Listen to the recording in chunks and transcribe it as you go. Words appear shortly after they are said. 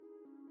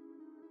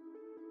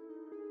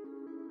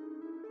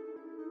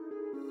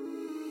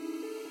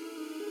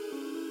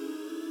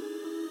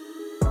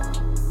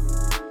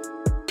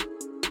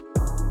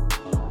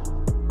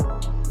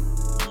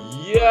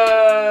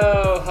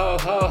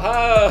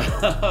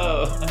Yo,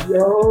 ho,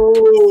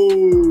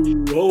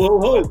 ho, What's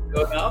ho.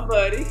 going on,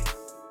 buddy?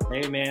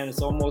 Hey, man,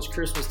 it's almost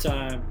Christmas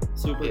time.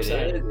 Super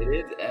excited. It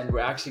is, and we're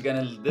actually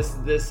gonna.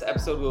 This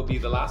episode will be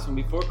the last one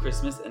before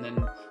Christmas, and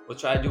then we'll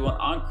try to do one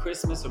on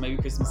Christmas or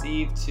maybe Christmas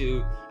Eve.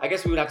 I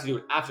guess we would have to do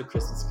it after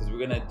Christmas because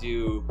we're gonna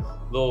do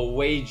a little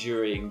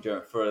wagering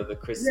for the Yeah,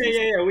 Christmas.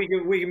 yeah, yeah. We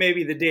can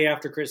maybe the day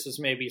after Christmas,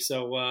 maybe.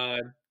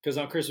 So, because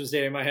on Christmas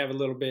Day I might have a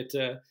little bit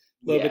Yeah.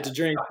 to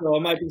drink, so I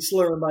might be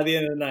slurring by the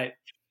end of the night.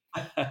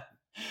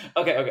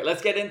 Okay.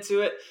 Let's get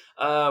into it.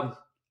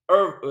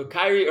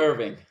 Kyrie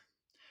Irving.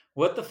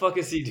 What the fuck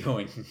is he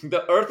doing?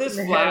 The Earth is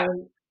flat.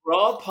 Man, We're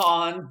all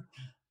pawns.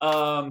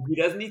 He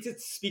doesn't need to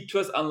speak to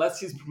us unless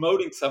he's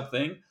promoting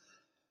something.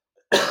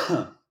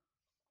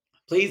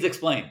 Please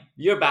explain.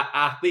 You're a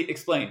athlete.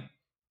 Explain.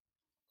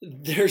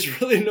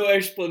 there's really no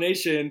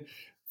explanation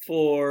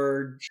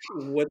for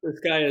what this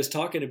guy is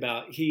talking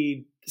about.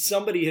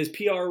 His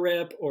PR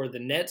rep or the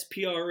Nets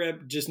PR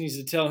rep just needs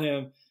to tell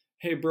him,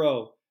 "Hey,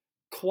 bro,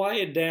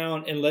 quiet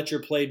down and let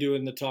your play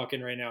doing the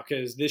talking right now."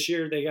 Because this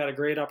year they got a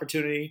great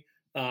opportunity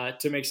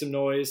to make some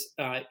noise.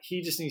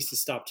 He just needs to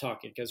stop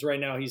talking because right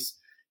now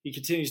he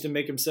continues to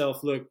make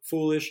himself look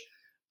foolish.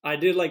 I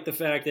did like the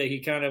fact that he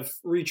kind of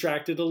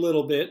retracted a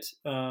little bit,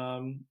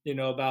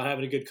 about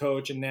having a good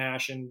coach and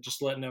Nash and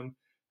just letting him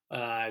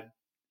uh,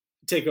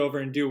 take over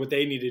and do what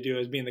they need to do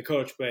as being the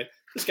coach. But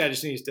this guy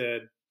just needs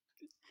to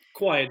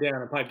quiet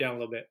down and pipe down a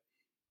little bit.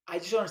 I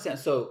just don't understand.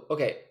 So,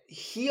 okay,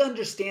 he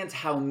understands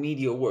how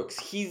media works.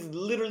 He's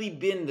literally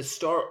been the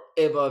star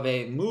of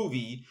a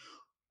movie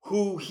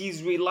who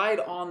he's relied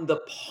on the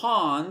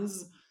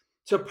pawns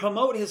to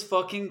promote his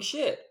fucking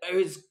shit,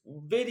 his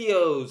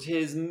videos,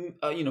 his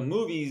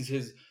movies,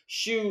 his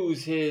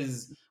shoes,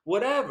 his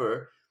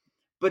whatever.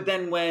 But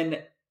then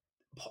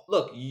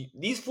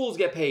these fools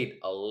get paid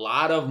a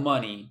lot of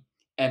money,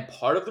 and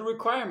part of the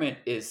requirement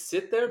is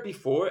sit there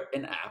before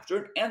and after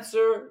and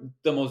answer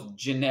the most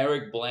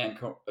generic, bland,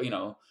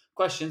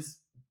 questions.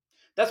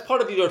 That's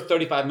part of your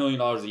 $35 million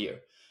a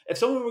year. If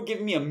someone were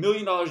giving me $1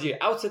 million a year,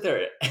 I would sit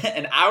there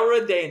an hour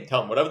a day and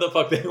tell them whatever the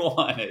fuck they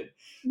wanted.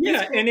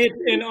 Yeah,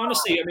 and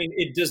honestly, I mean,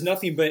 it does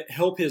nothing but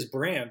help his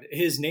brand,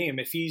 his name.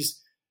 If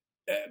he's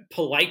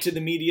polite to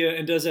the media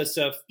and does that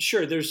stuff,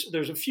 sure, there's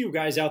a few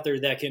guys out there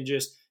that can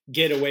just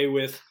get away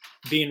with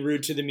being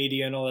rude to the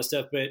media and all that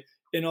stuff. But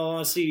in all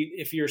honesty,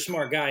 if you're a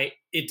smart guy,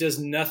 it does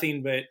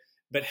nothing but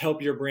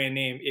help your brand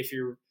name. If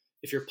you're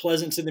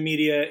pleasant to the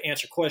media,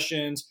 answer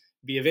questions,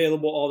 be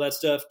available, all that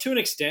stuff to an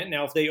extent.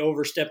 Now, if they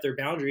overstep their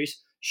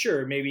boundaries,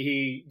 sure, maybe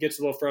he gets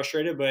a little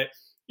frustrated, but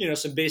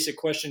some basic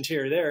questions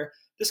here or there.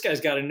 This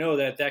guy's got to know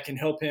that can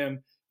help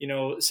him,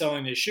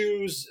 selling his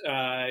shoes,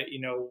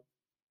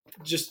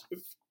 just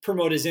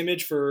promote his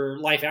image for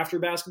life after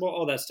basketball,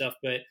 all that stuff.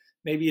 But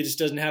maybe he just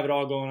doesn't have it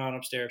all going on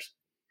upstairs.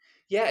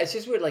 Yeah, it's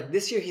just weird. Like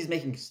this year, he's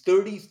making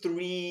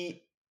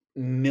 33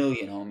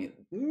 million, homie,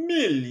 $1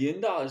 million.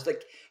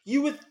 Like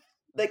you would,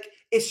 like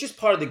it's just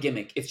part of the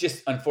gimmick. It's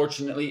just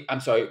unfortunately,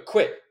 I'm sorry,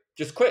 quit.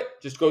 Just quit.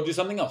 Just go do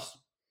something else.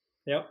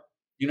 Yep.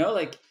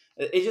 Like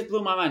it just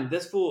blew my mind.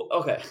 This fool.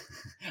 Okay,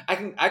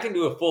 I can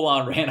do a full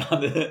on rant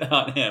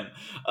on him.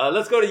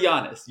 Let's go to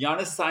Giannis.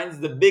 Giannis signs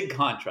the big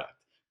contract,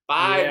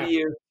 5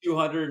 years,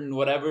 200 and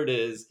whatever it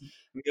is,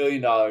 $1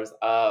 million.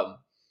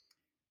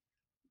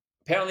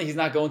 Apparently, he's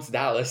not going to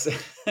Dallas.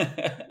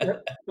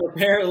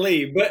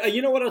 Apparently, but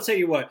you know what? I'll tell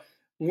you what.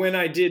 When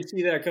I did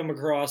see that come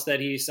across that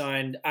he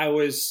signed, I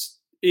was,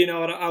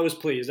 I was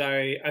pleased.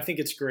 I think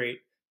it's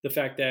great the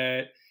fact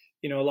that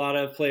a lot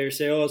of players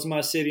say, "Oh, it's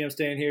my city. I'm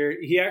staying here."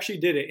 He actually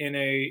did it in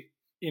a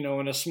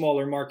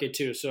smaller market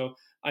too. So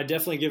I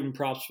definitely give him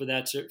props for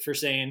that, for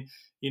saying,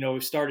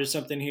 we've started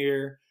something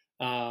here.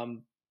 I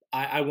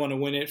want to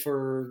win it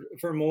for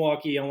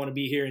Milwaukee. I want to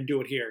be here and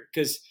do it here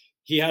because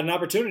he had an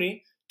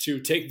opportunity to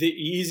take the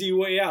easy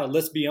way out.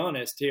 Let's be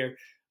honest here.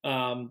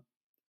 Let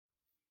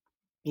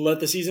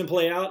the season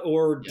play out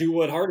or do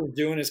what Harden's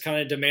doing, is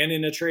kind of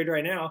demanding a trade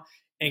right now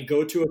and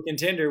go to a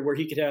contender where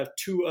he could have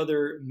two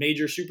other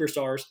major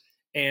superstars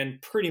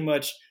and pretty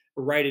much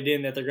write it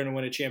in that they're going to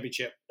win a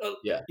championship.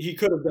 Yeah. He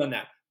could have done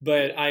that,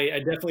 but I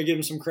definitely give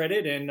him some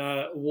credit, and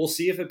we'll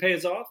see if it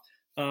pays off.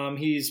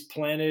 He's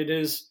planted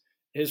his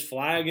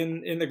flag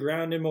in the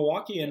ground in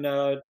Milwaukee, and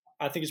I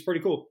think it's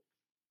pretty cool.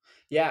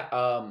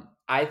 Yeah,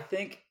 I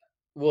think,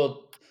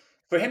 well,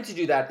 for him to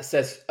do that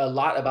says a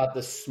lot about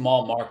the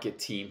small market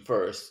team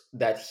first,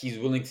 that he's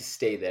willing to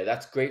stay there.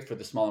 That's great for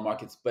the smaller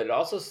markets, but it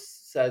also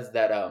says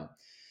that,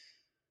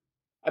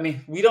 I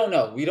mean, we don't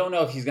know. We don't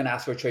know if he's going to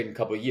ask for a trade in a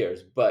couple of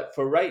years, but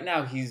for right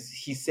now,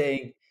 he's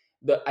saying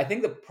I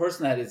think the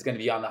person that is going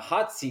to be on the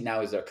hot seat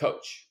now is their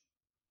coach.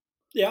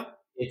 Yeah.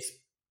 It's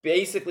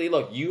basically,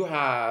 look, you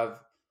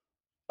have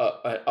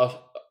a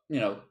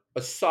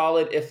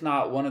solid, if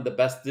not one of the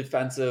best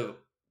defensive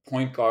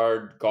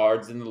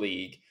guards in the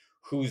league,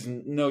 who's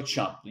no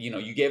chump.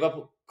 You gave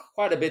up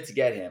quite a bit to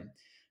get him.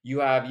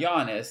 You have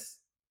Giannis.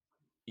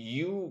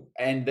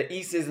 And the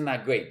East isn't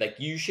that great. Like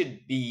you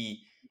should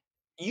be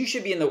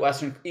in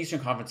the Eastern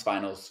Conference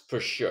Finals for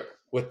sure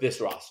with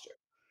this roster.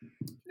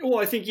 Well,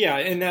 I think yeah,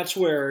 and that's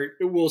where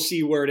we'll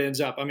see where it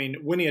ends up. I mean,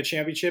 winning a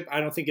championship, I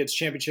don't think it's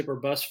championship or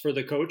bust for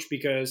the coach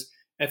because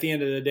at the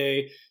end of the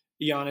day,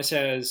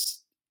 Giannis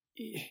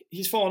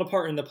he's fallen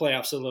apart in the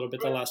playoffs a little bit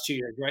the last 2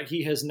 years, right?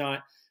 He has not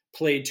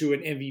played to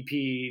an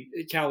MVP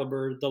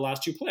caliber the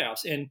last two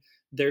playoffs, and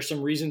there's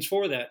some reasons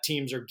for that.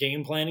 Teams are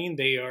game planning;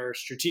 they are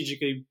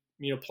strategically,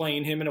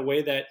 playing him in a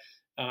way that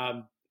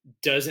um,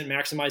 doesn't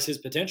maximize his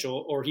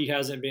potential, or he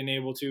hasn't been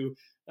able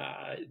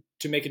uh,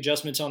 to make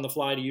adjustments on the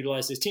fly to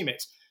utilize his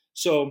teammates.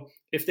 So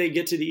if they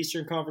get to the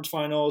Eastern Conference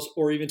Finals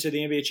or even to the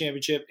NBA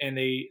championship and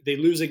they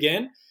lose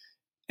again,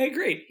 hey,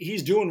 great.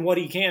 He's doing what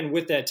he can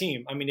with that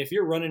team. I mean, if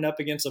you're running up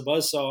against a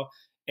buzzsaw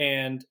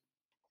and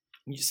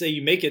you say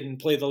you make it and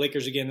play the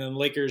Lakers again, and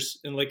Lakers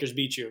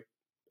beat you,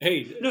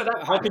 hey, No,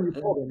 that's how fine. can you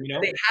fault them?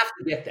 They have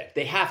to get there.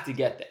 They have to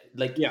get there.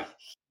 Like Yeah.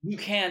 you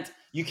can't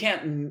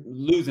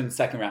lose in the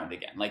second round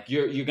again. Like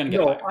you're gonna get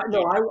No, fired.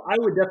 I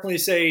would definitely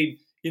say,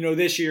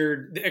 this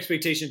year the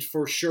expectations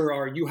for sure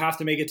are you have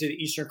to make it to the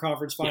Eastern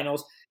Conference Yeah,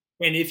 Finals,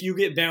 and if you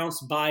get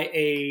bounced by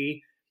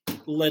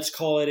let's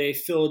call it a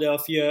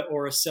Philadelphia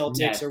or a Celtics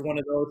net. or one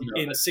of those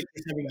in That, 6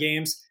 or 7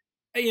 games,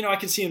 I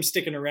can see him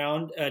sticking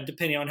around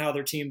depending on how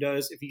their team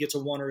does if he gets a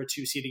 1 or a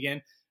 2 seed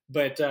again.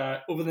 But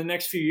over the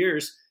next few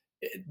years,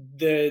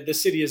 the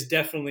city is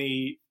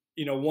definitely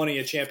wanting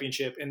a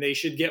championship, and they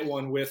should get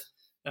one with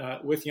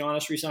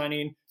Giannis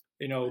resigning.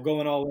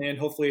 Going all in.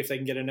 Hopefully, if they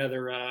can get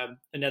another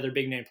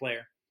big name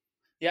player.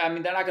 yeah, I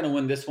mean they're not gonna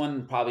win this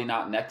one. Probably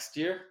not next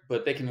year,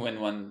 but they can win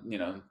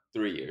one.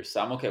 3 years. So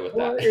I'm okay with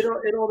Well, that.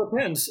 it all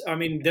depends. I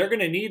mean, they're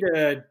going to need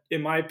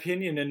in my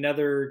opinion,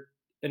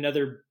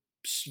 another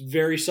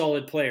very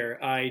solid player.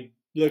 I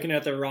looking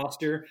at their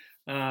roster,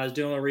 I was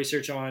doing a little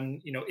research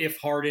on if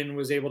Harden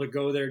was able to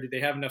go there, do they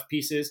have enough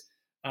pieces?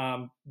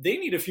 They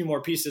need a few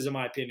more pieces, in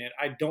my opinion.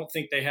 I don't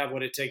think they have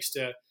what it takes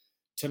to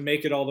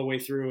make it all the way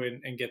through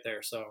and get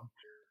there. So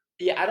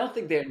Yeah, I don't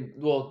think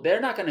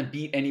they're not going to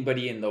beat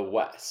anybody in the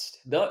West.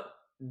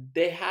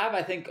 They have,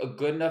 I think, a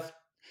good enough.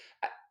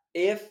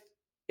 If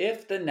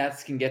if the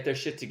Nets can get their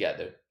shit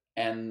together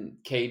and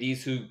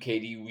KD's who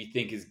KD we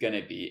think is going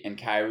to be, and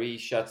Kyrie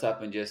shuts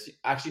up and just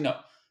actually no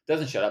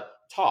doesn't shut up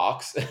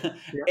talks yeah,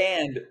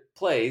 and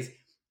plays,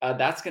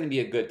 that's going to be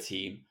a good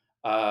team.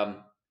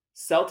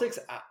 Celtics,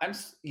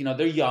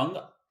 they're young,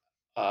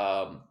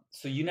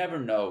 so you never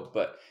know,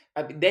 but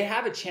I mean, they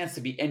have a chance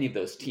to beat any of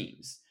those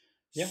teams.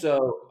 yeah.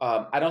 So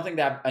I don't think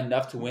they have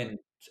enough to win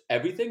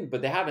everything,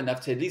 but they have enough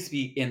to at least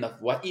be in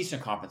the Eastern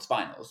Conference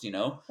Finals.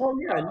 Oh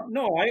yeah,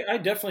 no, I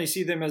definitely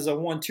see them as a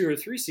 1, 2, or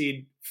 3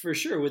 seed for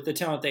sure with the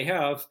talent they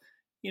have.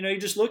 You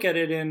just look at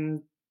it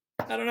and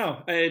I don't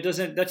know. It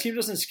doesn't that team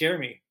doesn't scare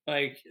me.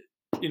 Like,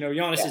 Giannis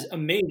Yeah, is yeah,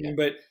 amazing,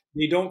 but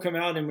they don't come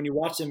out and when you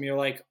watch them, you're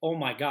like, oh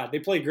my god, they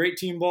play great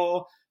team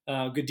ball,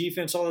 good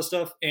defense, all that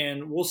stuff,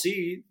 and we'll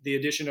see the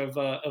addition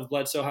of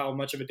Bledsoe how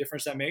much of a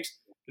difference that makes.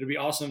 It'll be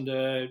awesome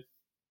to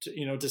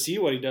see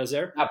what he does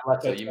there. not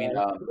Bledsoe. But You mean it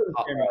doesn't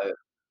scare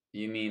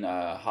me.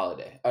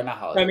 Holiday or not I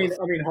Holiday? mean, What's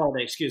I mean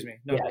Holiday. Excuse me,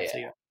 yeah, not yeah, Bledsoe.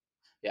 Yeah.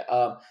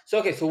 yeah. So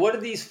okay, so what do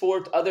these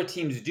four other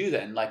teams do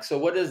then? Like, so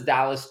what does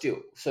Dallas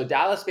do? So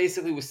Dallas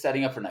basically was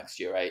setting up for next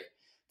year, right?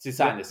 To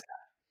sign Yep. this.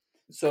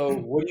 So,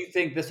 what do you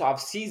think this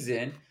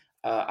offseason?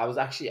 I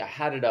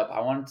had it up.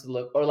 I wanted to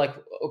look, or like,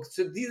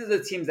 so these are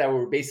the teams that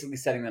were basically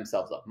setting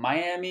themselves up: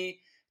 Miami,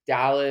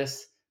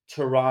 Dallas,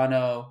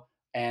 Toronto,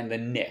 and the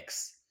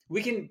Knicks.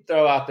 We can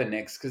throw out the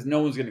Knicks because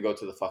no one's going to go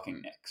to the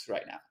fucking Knicks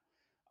right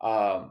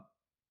now.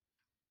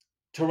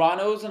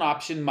 Toronto's an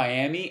option.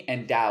 Miami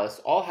and Dallas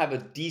all have a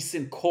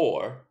decent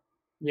core.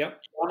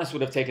 Yep. Giannis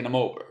would have taken them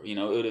over. It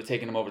would have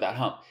taken them over that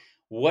hump.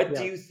 What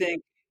do Yeah. you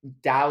think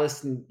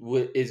Dallas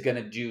is going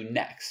to do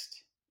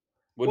next?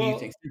 What do you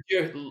think?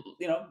 Well,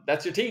 Since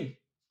that's your team.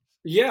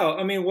 yeah.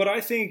 I mean, what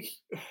I think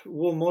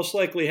will most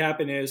likely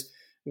happen is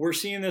we're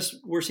seeing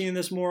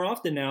this more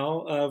often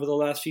now over the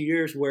last few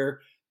years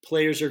where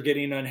players are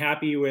getting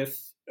unhappy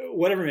with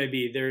whatever it may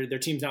be. Their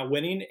team's not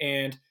winning,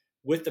 and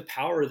with the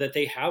power that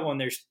they have on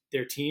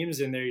their teams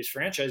and their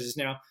franchises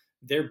now,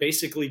 they're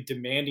basically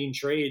demanding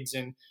trades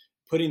and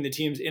putting the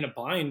teams in a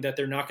bind that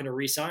they're not going to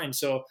re-sign.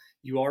 So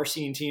you are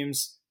seeing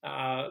teams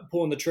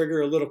pulling the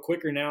trigger a little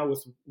quicker now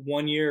with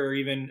 1 year or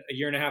even a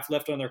year and a half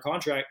left on their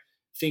contract,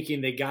 thinking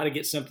they got to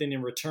get something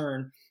in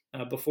return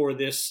before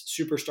this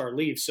superstar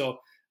leaves. So,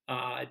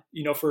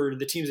 for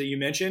the teams that you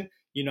mentioned,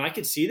 I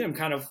could see them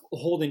kind of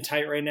holding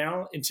tight right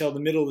now until the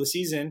middle of the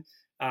season.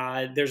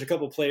 There's a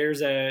couple players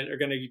that are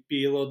going to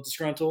be a little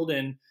disgruntled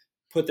and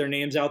put their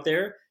names out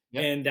there.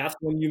 Yep. And that's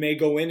when you may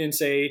go in and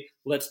say,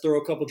 let's throw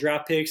a couple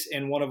draft picks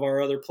and one of our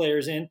other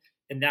players in.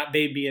 And that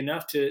may be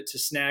enough to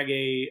snag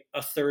a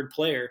third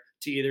player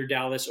to either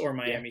Dallas or Yeah.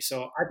 Miami.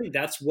 So I think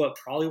that's what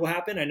probably will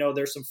happen. I know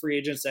there's some free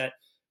agents that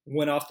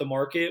went off the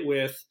market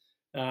with,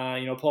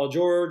 Paul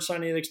George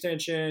signing an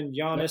extension,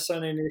 Yep. Giannis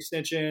signing an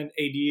extension,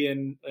 AD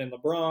and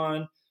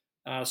LeBron.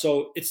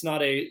 So it's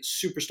not a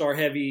superstar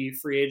heavy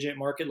free agent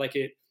market like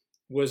it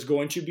was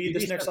going to be You'd be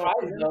this next surprised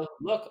offseason. though.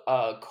 Look,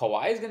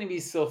 Kawhi is going to be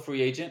still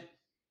free agent.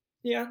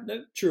 Yeah,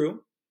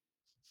 true.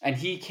 and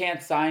he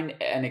can't sign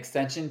an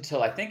extension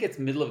till I think it's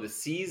middle of the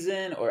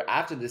season or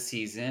after the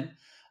season.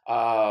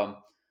 Um,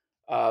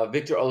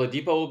 Victor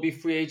Oladipo will be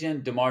free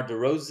agent. DeMar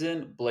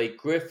DeRozan, Blake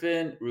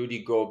Griffin,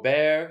 Rudy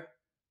Gobert,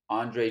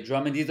 Andre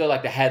Drummond. These are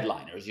like the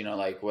headliners,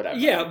 like whatever.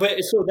 Yeah, but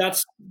so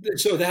that's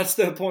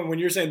the point when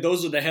you're saying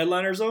those are the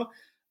headliners though.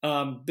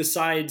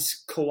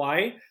 Besides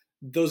Kawhi,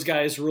 those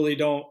guys really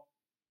don't,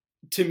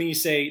 to me,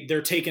 say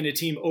they're taking a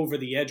team over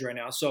the edge right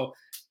now. So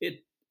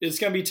it's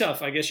going to be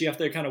tough. I guess you have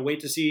to kind of wait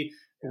to see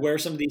where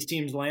some of these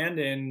teams land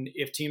and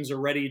if teams are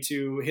ready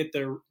to hit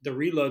the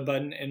reload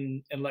button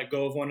and let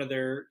go of one of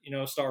their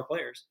star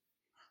players.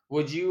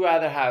 Would you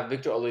rather have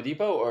Victor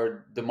Oladipo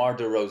or DeMar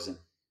DeRozan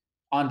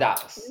on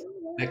Dallas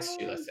next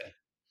year, let's say?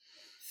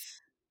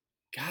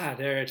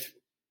 God,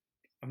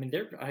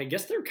 I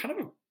guess they're kind of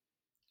a They're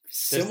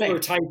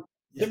similar saying, type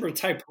yeah. similar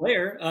type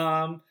player.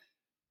 I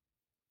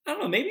don't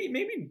know,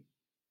 maybe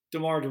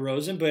DeMar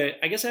DeRozan, but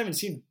I guess I haven't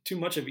seen too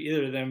much of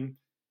either of them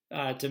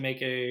to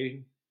make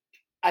a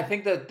I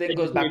think the thing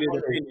goes back to educated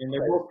what opinion.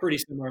 They're both pretty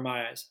similar in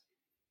my eyes.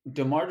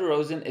 DeMar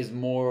DeRozan is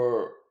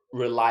more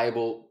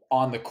reliable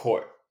on the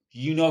court.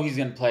 You know he's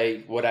going to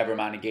play whatever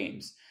amount of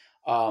games,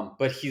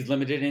 but he's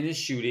limited in his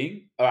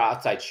shooting or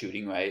outside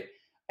shooting, right?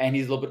 And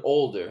he's a little bit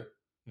older.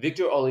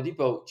 Victor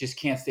Oladipo just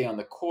can't stay on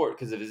the court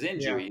because of his Yeah.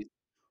 injuries,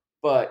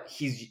 but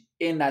he's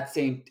in that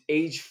same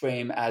age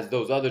frame as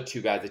those other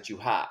two guys that you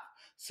have.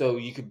 So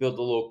you could build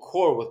a little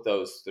core with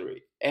those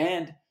three.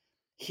 And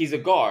he's a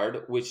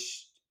guard,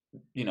 which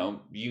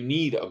you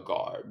need a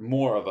guard,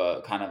 more of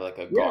a kind of like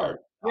a Yeah. guard.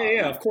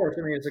 Yeah, of course.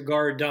 I mean, it's a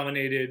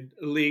guard-dominated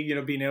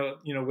league, being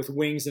able, with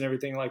wings and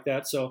everything like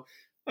that. So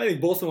I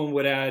think both of them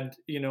would add,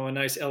 a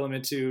nice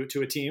element to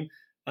a team.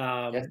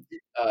 Yes.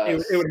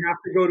 It would have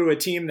to go to a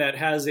team that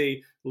has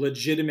a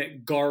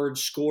legitimate guard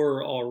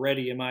scorer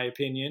already, in my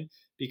opinion,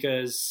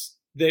 because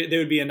they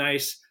would be a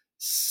nice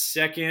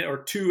second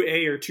or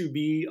 2A or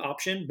 2B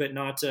option, but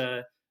not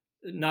a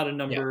Yeah.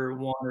 number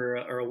one or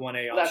a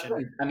 1A Well, that's option.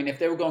 right. I mean, if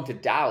they were going to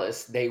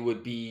Dallas, they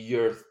would be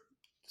your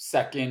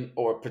second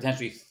or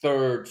potentially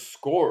third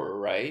scorer,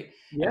 right?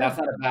 And Yeah. that's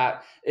not a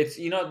bad. It's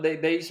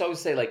they used to always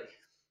say like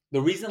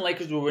the reason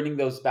Lakers were winning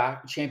those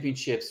back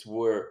championships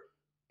were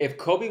if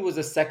Kobe was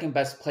the second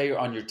best player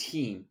on your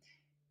team,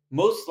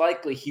 most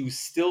likely he was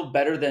still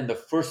better than the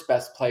first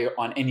best player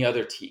on any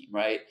other team,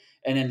 right?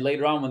 And then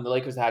later on, when the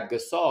Lakers had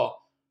Gasol,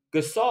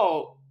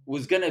 Gasol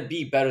was going to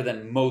be better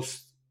than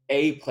most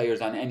A players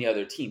on any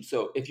other team.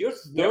 So if your Yep.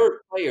 third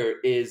player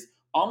is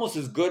almost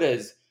as good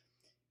as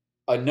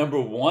a number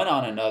one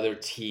on another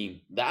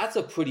team, that's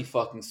a pretty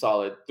fucking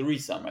solid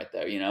threesome right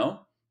there,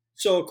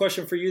 So, a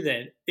question for you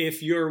then: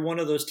 if you're one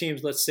of those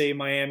teams, let's say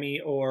Miami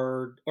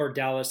or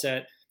Dallas,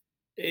 that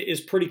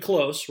is pretty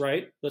close,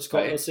 right?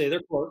 Right? Let's say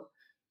they're close.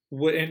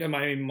 And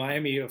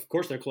Miami, of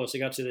course, they're close. They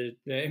got to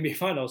the NBA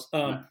Finals.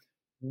 Yeah.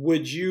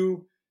 Would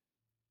you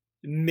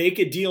make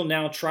a deal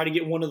now, try to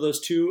get one of those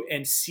two,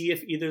 and see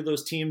if either of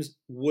those teams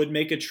would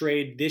make a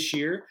trade this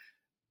year,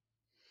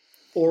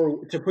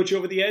 or to put you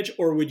over the edge,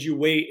 or would you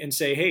wait and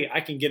say, "Hey, I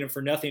can get him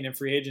for nothing in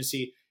free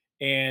agency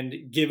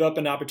and give up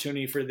an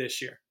opportunity for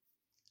this year"?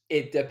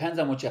 It depends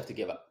on what you have to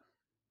give up.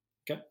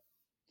 Okay.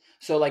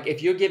 So like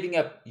if you're giving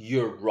up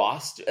your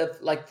roster,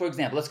 like for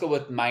example, let's go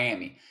with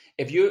Miami.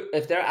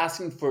 If they're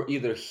asking for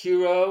either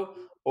Hero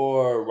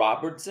or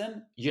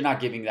Robertson, you're not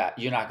giving that.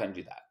 You're not going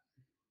to do that.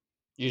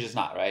 You're just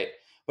not, right?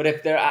 But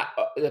if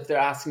they're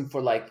asking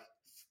for like,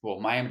 well,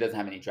 Miami doesn't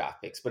have any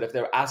draft picks, but if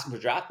they're asking for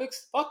draft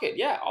picks, fuck it,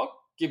 yeah, I'll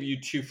give you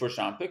 2 first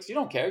round picks. You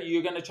don't care.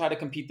 You're going to try to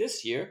compete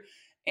this year,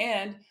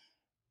 and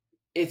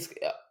it's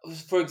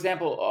for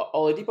example,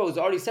 Oladipo has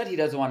already said he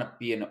doesn't want to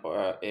be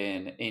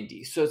in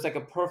Indy, so it's like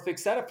a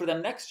perfect setup for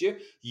them next year.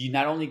 You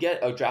not only get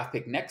a draft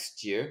pick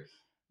next year,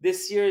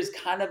 this year is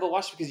kind of a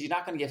wash because you're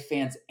not going to get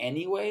fans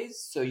anyways,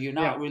 so you're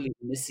Yeah. not really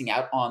missing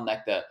out on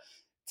like the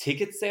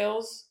ticket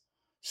sales.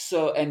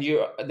 So and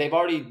they've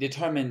already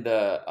determined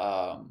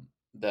the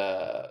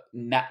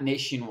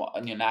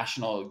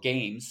national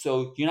games,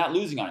 so you're not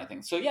losing on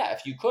anything. So yeah,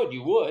 if you could,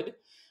 you would.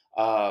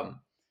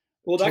 Um,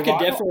 Well, Toronto,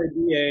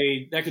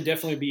 that could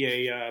definitely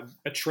be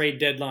a trade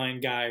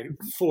deadline guy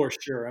for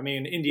sure. I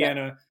mean, yeah.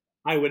 Indiana,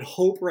 I would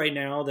hope right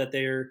now that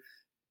they're,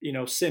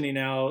 sending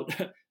out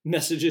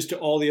messages to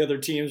all the other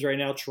teams right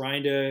now,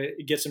 trying to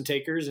get some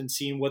takers and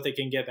seeing what they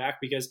can get back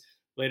because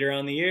later on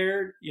in the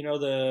year,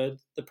 the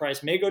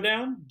price may go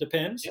down.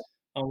 Depends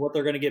on what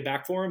they're going to get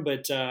back for him.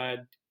 But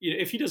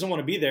if he doesn't want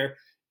to be there,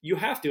 you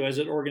have to, as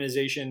an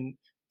organization,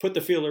 put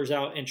the feelers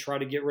out and try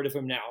to get rid of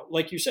him now.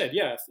 Like you said,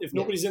 yeah, if Yeah.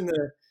 nobody's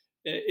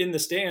in the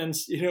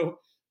stands,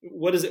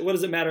 what does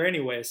it matter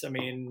anyways? I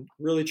mean,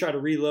 really try to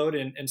reload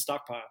and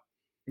stockpile.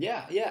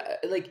 Yeah, yeah,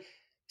 like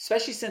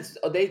especially since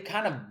they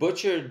kind of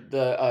butchered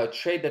the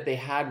trade that they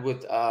had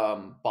with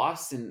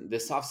Boston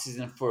this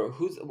offseason for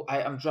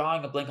I'm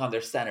drawing a blank on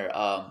their center.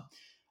 Um,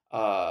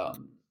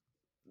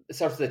 it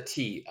starts with a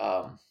T. What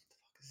the fuck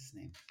is his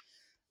name?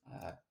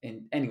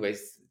 And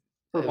anyways,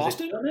 For was it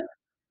Boston, Tillman?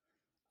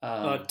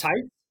 Um,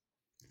 tight.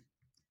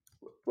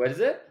 what is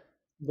it?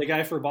 The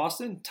guy for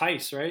Boston,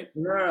 Tice, right?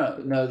 No,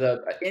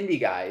 the Indy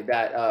guy,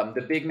 that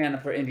the big man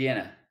for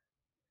Indiana.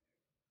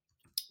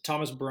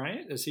 Thomas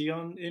Bryant, is he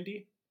on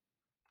Indy?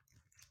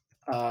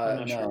 I'm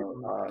not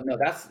sure. No,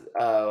 that's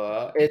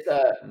it's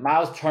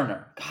Miles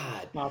Turner.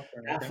 God, Miles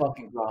Turner, that okay.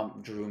 fucking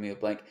drew me a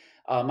blank.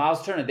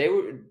 Miles Turner. They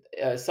were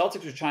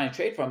Celtics were trying to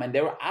trade for him, and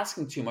they were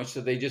asking too much,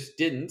 so they just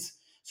didn't.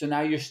 So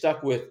now you're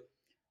stuck with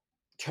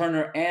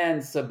Turner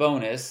and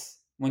Sabonis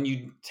when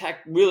you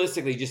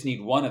realistically just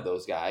need one of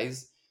those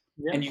guys.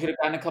 Yeah. And you could have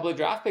gotten a couple of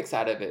draft picks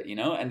out of it,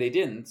 and they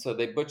didn't. So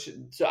they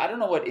butchered. So I don't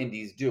know what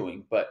Indy's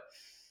doing, but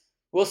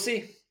we'll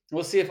see.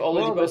 We'll see if Well,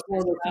 Oladipo that's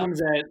one sticks of the around. teams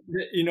that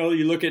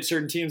you look at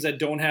certain teams that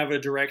don't have a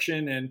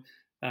direction, and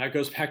it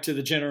goes back to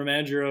the general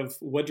manager of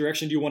what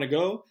direction do you want to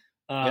go.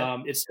 Yeah.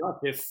 It's tough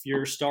if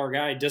your star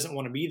guy doesn't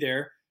want to be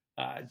there.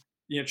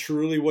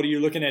 Truly, what are you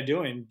looking at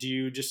doing? Do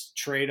you just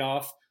trade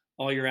off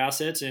all your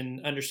assets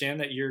and understand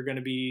that you're going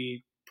to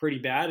be pretty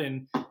bad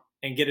and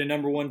get a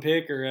number one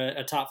pick or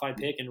a top five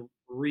pick and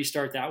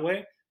restart that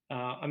way?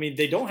 I mean,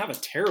 they don't have a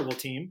terrible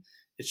team.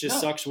 It just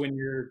No, sucks when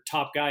your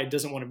top guy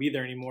doesn't want to be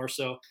there anymore.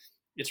 So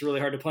it's really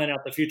hard to plan out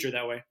the future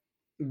that way.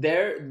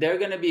 they're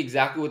going to be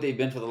exactly what they've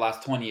been for the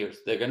last 20 years.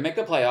 They're going to make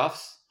the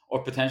playoffs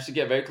or potentially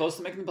get very close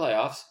to making the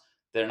playoffs.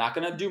 They're not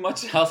going to do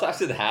much else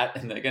after that,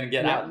 and they're going to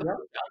get Yeah, out in the yeah.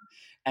 first round.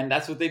 And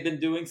that's what they've been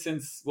doing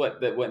since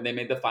when they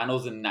made the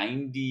finals in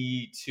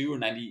 92 or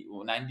 90,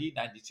 90,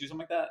 92,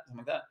 something like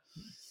that.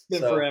 Been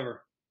So,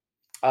 forever.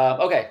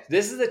 okay,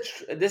 this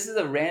is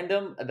a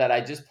random that I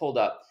just pulled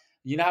up.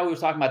 You know how we were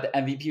talking about the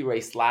MVP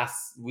race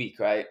last week,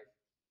 right?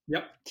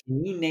 Yep.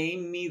 Can you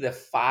name me the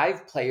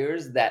 5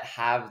 players that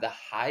have the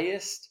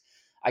highest,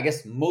 I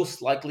guess,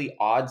 most likely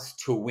odds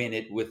to win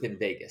it within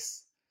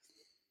Vegas?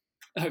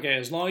 Okay,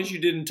 as long as you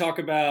didn't talk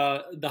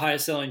about the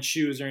highest selling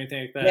shoes or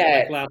anything like that, Yeah,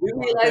 like last we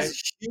month, okay?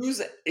 realize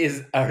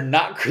shoes are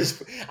not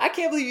Chris. I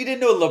can't believe you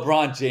didn't know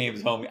LeBron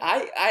James, homie.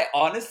 I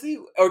honestly,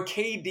 or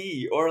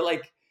KD, or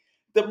like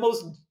the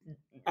most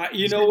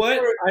You know what?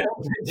 generic. I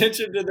don't pay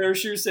attention to their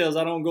shoe sales.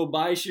 I don't go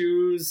buy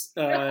shoes,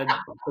 the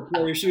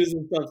player shoes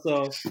and stuff.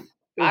 So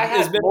I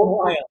it's had been a multiple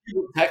while.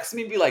 people text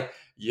me and be like,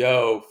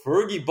 "Yo,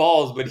 Fergie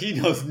balls, but he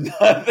knows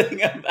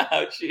nothing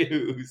about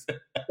shoes."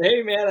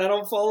 Hey man, I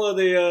don't follow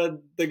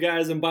the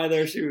guys and buy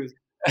their shoes.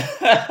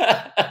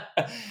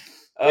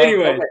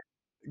 Anyways, Okay,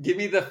 give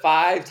me the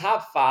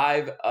top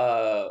five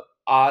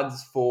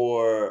odds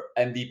for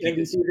MVP MVP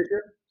this year. this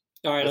year.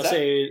 All right, What's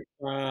that?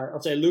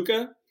 I'll say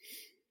Luca,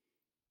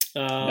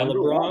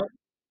 Number one, LeBron.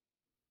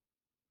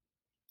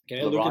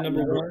 Okay, Luca LeBron. number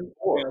Number one. We got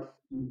four,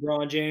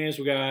 LeBron James.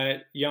 We got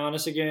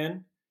Giannis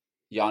again.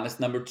 Giannis.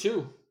 Number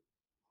two,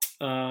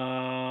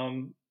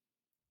 Um,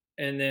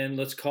 and then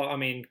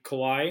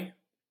Kawhi.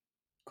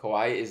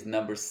 Kawhi is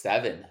number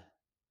seven.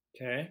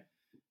 Okay,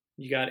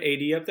 you got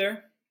AD up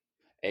there.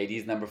 AD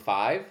is number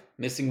five.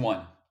 Missing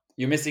one.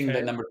 You're missing the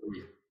Okay, number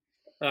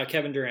three.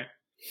 Kevin Durant.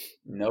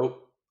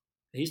 Nope.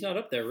 He's not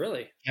up there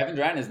really. Kevin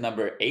Durant is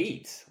number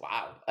eight.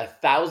 Wow,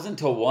 1,000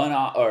 to 1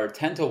 on, or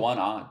 10 to 1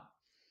 on.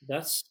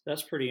 That's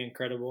pretty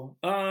incredible.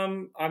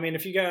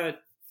 If you got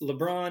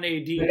LeBron,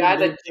 The AD, guy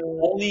that you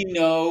Luka. only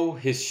know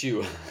his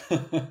shoe.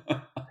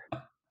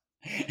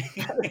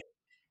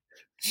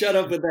 Shut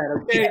up with that,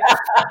 okay?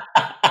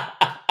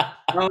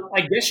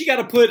 I guess you got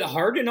to put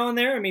Harden on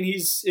there. I mean,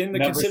 he's in the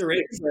Number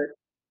consideration, six, but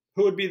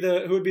who would be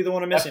the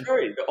one I'm Steph missing?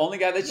 Curry, the only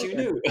guy that you Okay,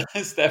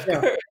 knew, Steph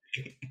yeah, Curry.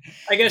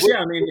 I guess Which,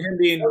 yeah. I mean,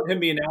 him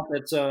being out,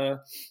 that's I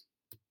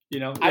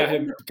yeah, wouldn't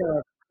him.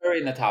 put Curry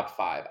in the top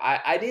five.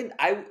 I didn't.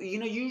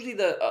 Usually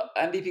the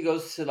MVP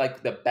goes to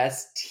like the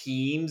best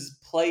teams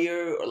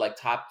player or like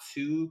top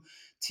two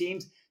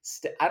teams.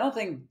 I don't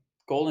think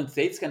Golden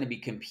State's going to be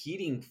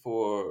competing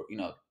for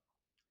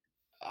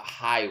a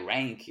high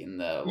rank in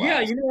the Yeah,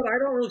 West. you know what? I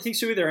don't really think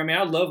so either. I mean,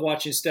 I love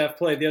watching Steph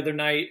play. The other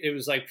night, it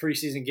was like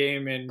preseason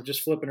game and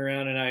just flipping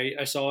around, and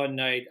I saw it,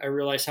 and I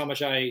realized how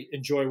much I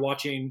enjoy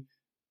watching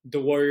the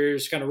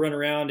Warriors kind of run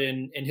around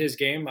in his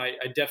game. I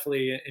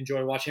definitely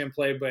enjoy watching him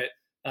play, but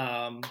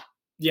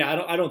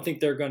yeah, I don't think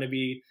they're going to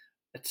be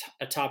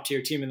a top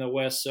tier team in the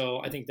West. So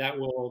I think that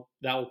will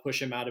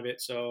push him out of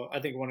it. So I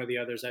think one of the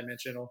others I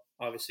mentioned will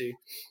obviously.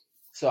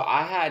 So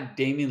I had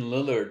Damian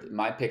Lillard,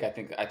 my pick. I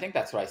think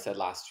that's what I said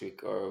last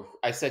week, or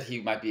I said he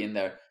might be in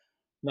there.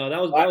 No,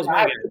 that was I that was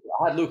my guy.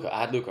 had Luca.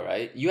 I had Luca,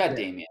 right? You had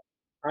Yeah, Damian.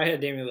 I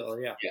had Damian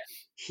Lillard. Yeah. Yeah.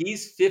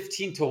 He's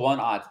 15 to 1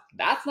 odds.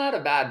 That's not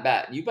a bad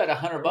bet. You bet Yeah.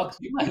 $100,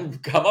 you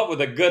might come up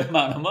with a good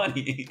amount of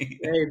money.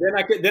 Hey,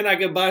 then I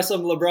could buy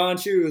some LeBron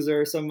shoes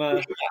or some.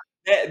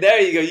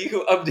 There you go. You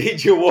can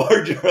update your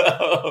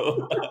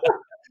wardrobe.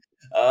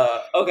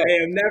 Okay.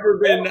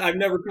 Hey, I've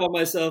never called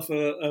myself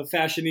a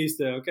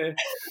fashionista. Okay.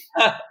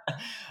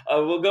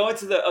 We'll go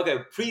into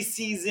the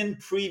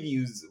preseason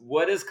previews.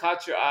 What has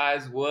caught your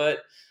eyes? What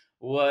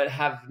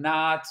have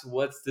not?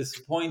 What's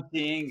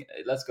disappointing?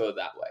 Let's go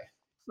that way.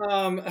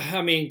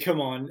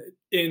 Come on.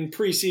 In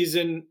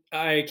preseason,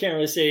 I can't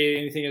really say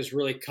anything has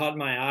really caught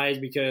my eyes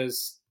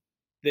because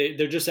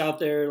they're just out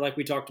there, like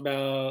we talked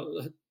about,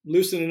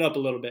 loosening up a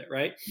little bit,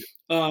 right?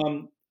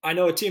 I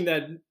know a team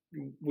that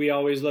we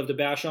always love to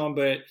bash on,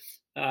 but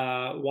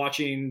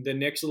watching the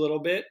Knicks a little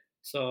bit.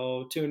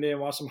 So tuned in,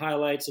 watch some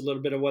highlights, a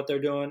little bit of what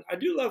they're doing. I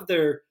do love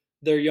their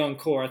young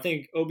core. I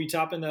think Obi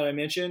Toppin that I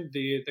mentioned,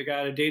 the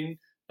guy out of Dayton,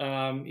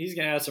 he's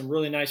going to add some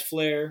really nice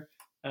flair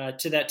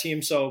to that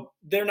team. So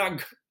they're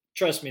not,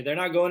 trust me, they're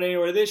not going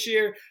anywhere this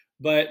year.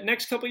 But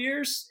next couple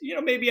years,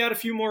 maybe add a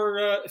few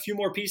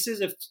more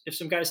pieces if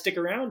some guys stick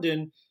around,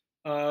 and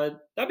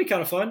that'd be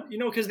kind of fun,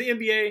 because the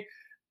NBA,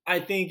 I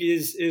think,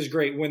 is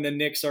great when the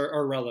Knicks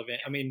are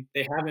relevant. I mean,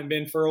 they haven't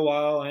been for a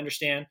while, I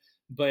understand,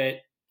 but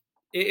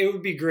it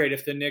would be great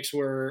if the Knicks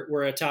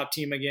were a top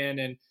team again,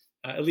 and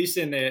at least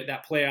in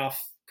that playoff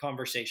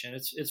conversation.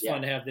 It's Yeah.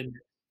 fun to have the.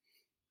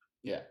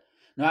 Yeah.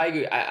 No, I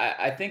agree.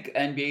 I think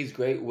NBA is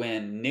great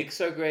when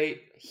Knicks are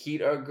great,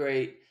 Heat are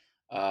great,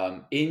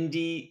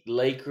 Indy,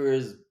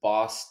 Lakers,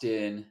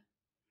 Boston,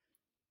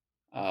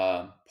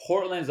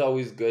 Portland's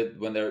always good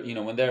when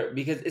they're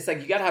because it's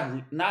like you gotta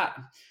have not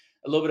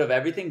a little bit of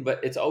everything,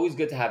 but it's always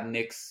good to have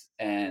Knicks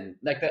and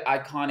like the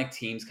iconic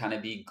teams kind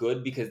of be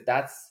good because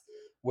that's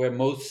where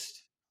most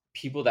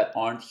people that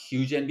aren't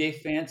huge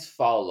NBA fans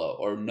follow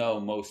or know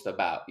most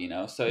about,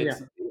 So Yeah,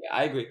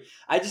 I agree.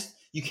 I just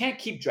you can't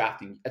keep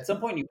drafting. At some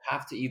point you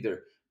have to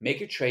either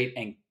make a trade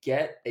and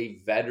get a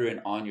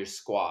veteran on your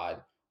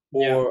squad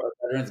yeah, or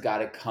a veteran's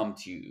gotta come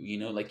to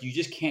you, like you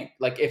just can't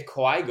like if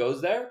Kawhi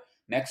goes there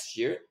next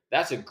year,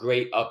 that's a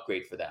great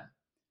upgrade for them.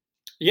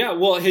 yeah.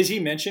 Well, has he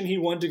mentioned he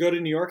wanted to go to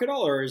New York at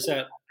all, or is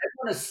that?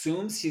 Everyone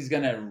assumes he's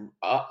gonna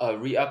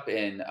re-up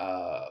in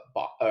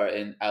or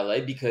in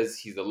LA because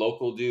he's a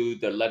local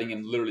dude. They're letting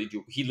him literally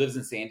do. He lives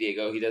in San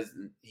Diego. He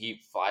doesn't.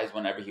 He flies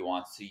whenever he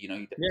wants to. He Yeah,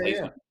 plays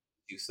yeah. when he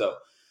wants to. So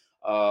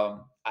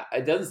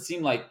it doesn't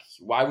seem like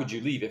why would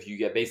you leave if you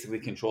get basically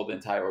control the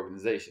entire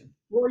organization?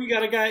 Well, you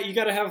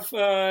got to have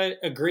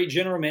a great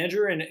general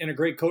manager and a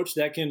great coach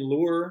that can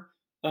lure,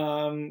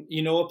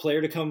 a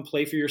player to come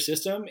play for your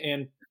system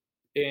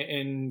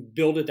and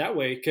build it that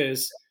way.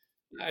 Because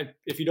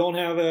if you don't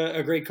have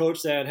a great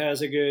coach that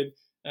has a good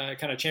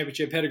kind of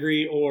championship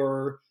pedigree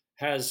or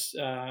has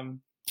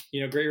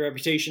great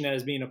reputation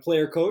as being a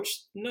player coach,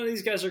 none of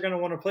these guys are going to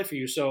want to play for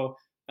you. So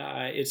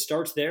it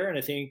starts there, and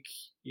I think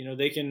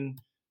they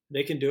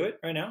can do it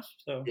right now.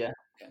 So Yeah.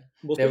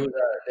 we'll There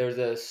see. was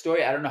a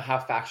story. I don't know how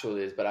factual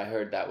it is, but I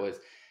heard that was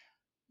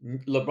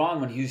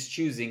LeBron, when he was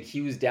choosing,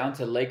 he was down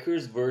to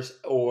Lakers versus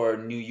or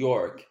New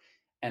York,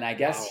 and I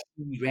guess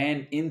Wow. he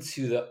ran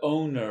into the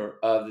owner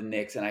of the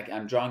Knicks, and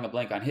I'm drawing a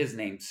blank on his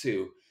name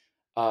too.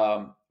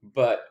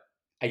 But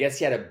I guess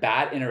he had a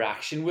bad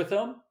interaction with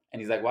him,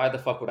 and he's like, "Why the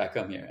fuck would I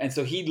come here?" And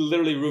so he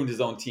literally ruined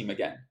his own team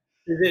again.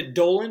 Is it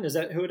Dolan? Is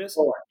that who it is?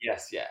 Oh,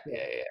 yes, yeah, Yeah.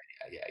 yeah, yeah, yeah,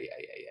 yeah, yeah,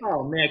 yeah, yeah.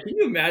 Oh man, can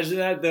you imagine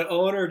that the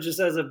owner just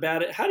has a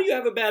bad? How do you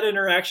have a bad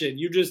interaction?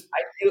 You just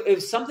It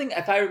was something,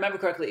 if I remember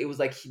correctly, it was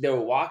like they were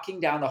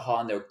walking down the hall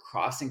and they were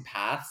crossing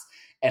paths,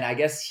 and I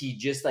guess he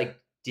just like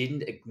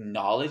didn't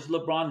acknowledge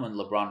LeBron when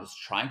LeBron was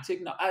trying to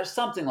acknowledge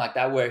something like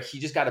that, where he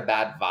just got a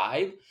bad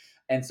vibe,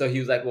 and so he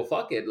was like, "Well,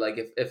 fuck it, like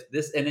if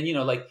this," and then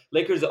like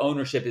Lakers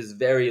ownership is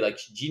very like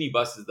Jeannie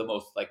Buss is the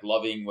most like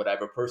loving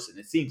whatever person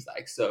it seems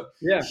like, so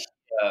yeah.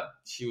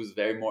 she was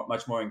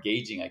much more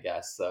engaging, I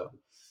guess. So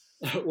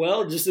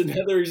Well, just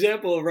another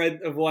example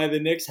of why the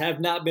Knicks have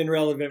not been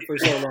relevant for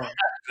so long.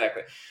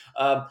 exactly.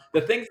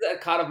 The things that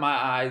caught of my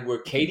eye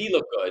were KD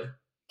looked good.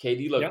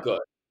 KD looked Yeah,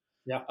 good.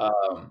 yeah,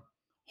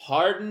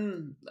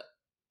 Harden,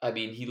 I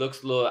mean, he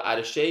looks a little out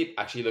of shape.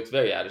 Actually, he looks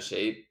very out of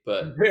shape.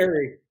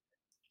 very.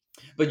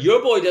 But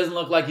your boy doesn't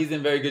look like he's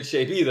in very good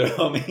shape either.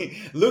 I mean,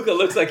 Luca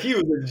looks like he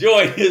was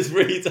enjoying his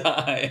free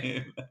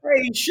time.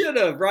 Hey, he should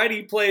have, right?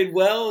 He played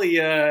well. He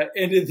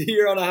ended the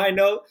year on a high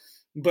note.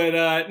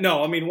 But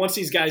no, I mean, once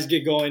these guys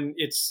get going,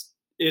 it's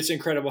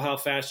incredible how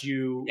fast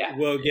you Yeah,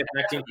 will get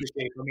back into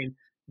shape. I mean,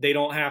 they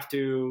don't have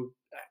to.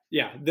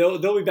 Yeah, they'll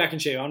be back in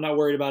shape. I'm not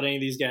worried about any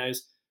of these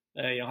guys.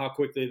 How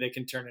quickly they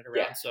can turn it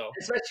yeah. around. So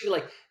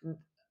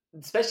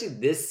Especially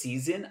this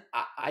season,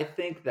 I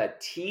think that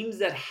teams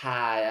that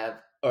have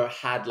or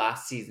had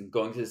last season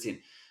going to the season,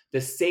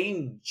 the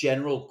same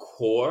general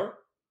core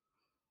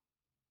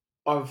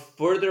are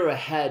further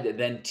ahead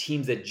than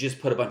teams that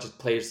just put a bunch of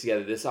players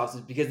together this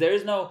offseason because there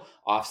is no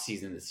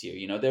offseason this year.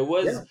 There yeah,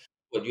 was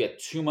what you had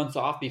 2 months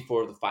off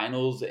before the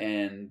finals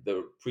and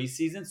the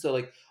preseason. So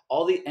like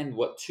all the and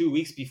what 2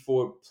 weeks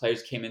before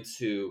players came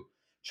into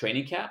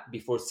training camp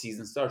before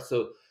season starts.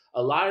 So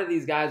a lot of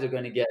these guys are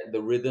going to get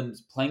the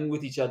rhythms playing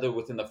with each other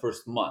within the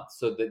first month.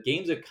 So the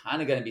games are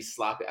kind of going to be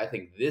sloppy, I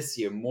think, this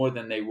year more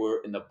than they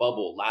were in the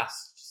bubble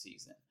last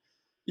season.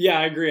 yeah,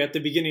 I agree. At the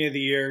beginning of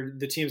the year,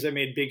 the teams that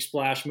made big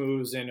splash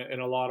moves and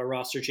a lot of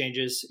roster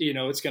changes,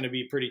 it's going to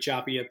be pretty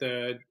choppy at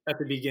the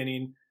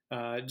beginning.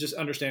 Just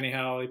understanding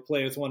how they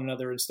play with one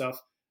another and stuff.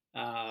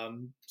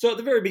 So at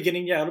the very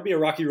beginning, yeah, it'll be a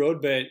rocky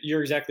road, but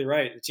you're exactly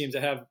right. The teams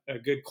that have a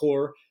good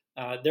core,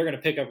 they're going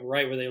to pick up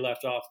right where they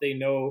left off. They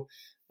know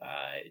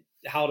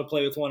how to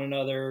play with one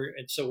another,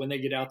 and so when they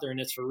get out there and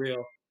it's for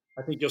real,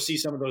 I think you'll see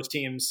some of those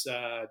teams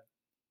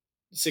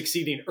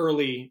succeeding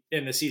early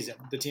in the season.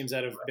 The teams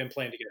that have been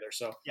playing together.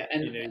 So Yeah,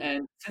 you know,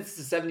 and since it's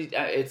a 70,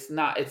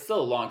 it's still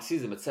a long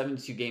season, but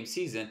 72 game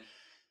season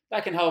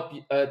that can help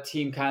a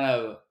team kind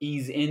of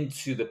ease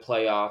into the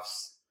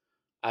playoffs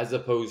as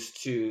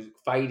opposed to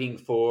fighting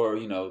for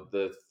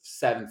the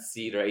seventh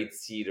seed or eighth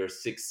seed or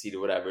sixth seed or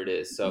whatever it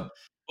is. So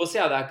we'll see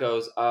how that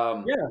goes. yeah,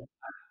 I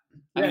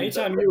yeah. mean,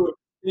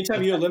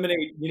 Anytime you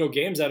eliminate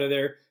games out of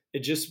there, it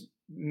just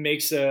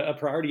makes a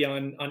priority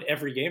on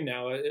every game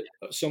now.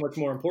 So much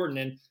more important,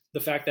 and the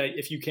fact that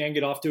if you can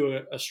get off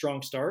to a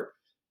strong start,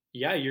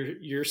 yeah,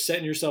 you're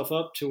setting yourself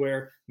up to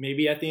where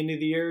maybe at the end of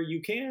the year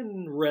you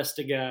can rest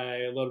a guy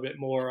a little bit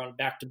more on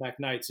back to back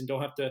nights and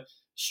don't have to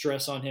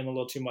stress on him a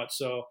little too much.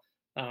 So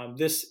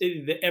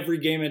the every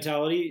game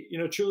mentality,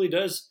 truly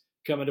does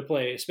come into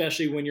play,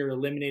 especially when you're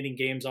eliminating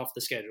games off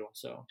the schedule.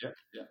 So yeah,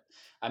 yeah.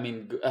 I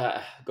mean,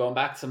 going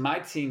back to my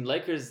team,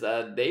 Lakers,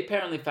 they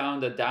apparently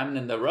found a diamond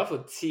in the rough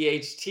with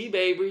THT,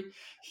 baby.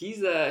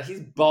 He's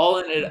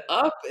balling it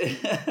up,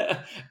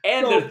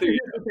 and So they're three.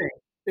 here's the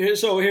thing.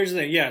 So here's the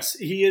thing. Yes,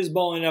 he is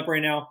balling up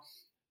right now.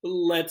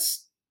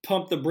 Let's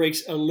pump the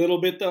brakes a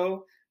little bit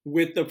though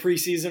with the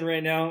preseason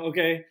right now.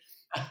 Okay.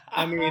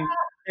 I mean,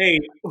 hey,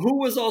 who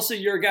was also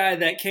your guy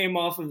that came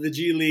off of the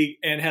G League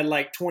and had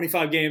like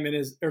 25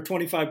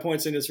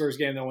 points in his first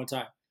game that one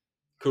time?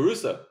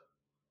 Caruso,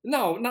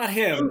 No, not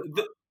him.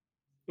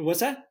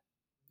 What's that?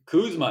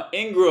 Kuzma,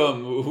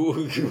 Ingram.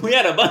 We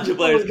had a bunch of Oh,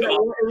 players come out.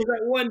 it was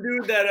that one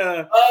dude that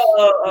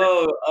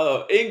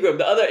Ingram,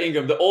 the other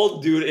Ingram, the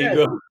old dude yeah,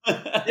 Ingram.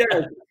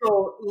 yeah.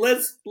 So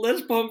let's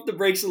pump the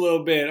brakes a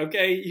little bit,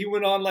 okay? He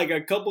went on like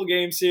a couple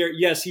games here.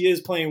 Yes, he is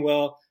playing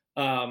well,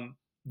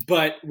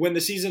 but when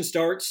the season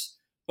starts,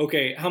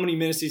 okay, how many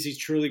minutes is he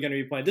truly going to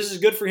be playing? This is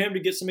good for him to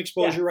get some Yeah,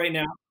 exposure right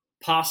now,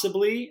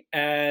 possibly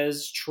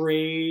as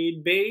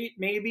trade bait,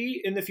 maybe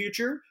in the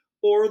future,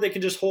 or they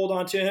can just hold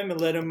on to him and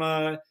let him,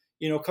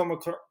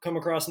 come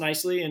across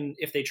nicely. And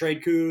if they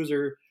trade Kuz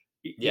or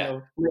yeah.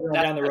 later on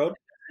That's down the road,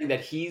 the thing,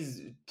 that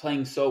he's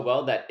playing so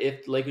well that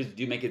if the Lakers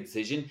do make a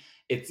decision,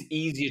 it's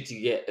easier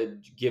to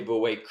give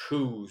away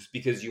Kuz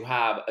because you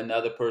have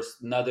another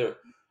person,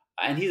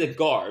 and he's a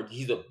guard.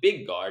 He's a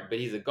big guard, but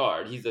he's a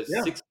guard. He's a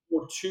yeah. 6'4",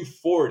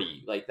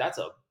 240. Like that's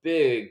a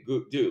big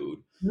dude.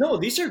 No,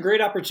 these are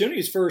great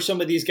opportunities for some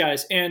of these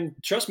guys. And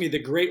trust me, the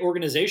great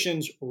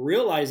organizations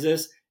realize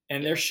this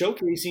and Yeah, they're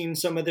showcasing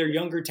some of their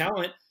younger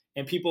talent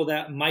and people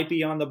that might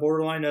be on the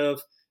borderline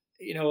of,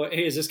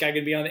 hey, is this guy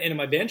going to be on the end of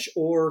my bench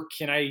or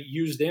can I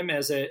use them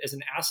as an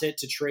asset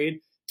to trade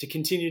to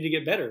continue to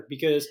get better?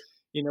 Because,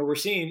 we're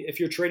seeing if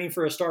you're trading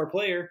for a star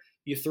player,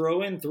 you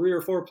throw in 3 or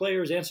 4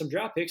 players and some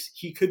draft picks,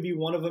 he could be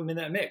one of them in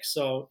that mix.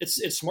 So it's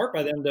smart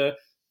by them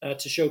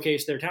to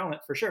showcase their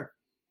talent for sure.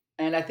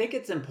 and I think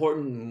it's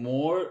important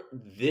more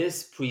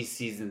this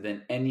preseason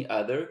than any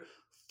other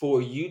for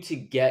you to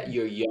get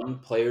your young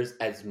players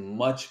as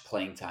much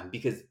playing time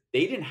because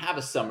they didn't have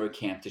a summer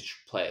camp to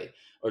play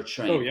or Oh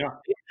train. yeah.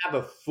 They didn't have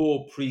a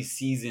full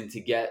preseason to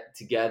get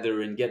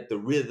together and get the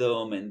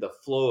rhythm and the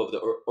flow of the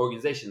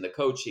organization, the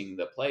coaching,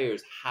 the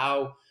players,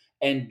 how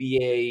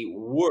NBA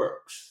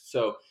works.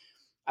 So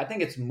I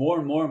think it's more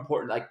and more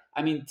important. Like,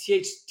 I mean,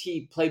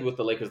 THT played with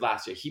the Lakers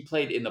last year. He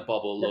played in the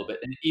bubble a little bit,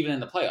 and even in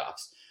the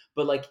playoffs.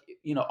 But like,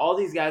 all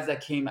these guys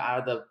that came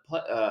out of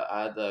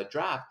the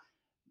draft,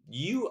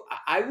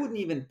 I wouldn't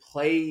even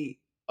play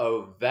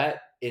a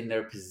vet in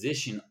their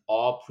position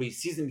all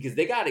preseason because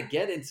they got to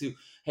get into,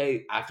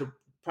 hey, after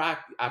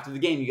practice, after the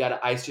game, you got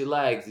to ice your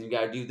legs and you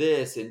got to do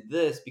this and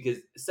this because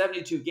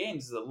 72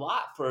 games is a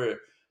lot for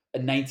a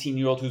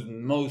 19-year-old who's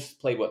most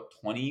played what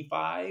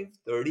 25,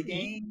 30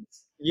 games.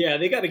 Yeah,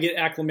 they got to get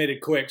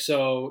acclimated quick.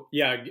 So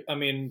yeah, I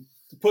mean,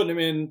 putting them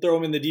in, throw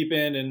them in the deep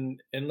end,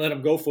 and let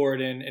them go for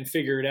it and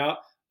figure it out.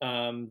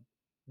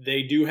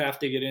 They do have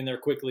to get in there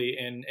quickly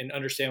and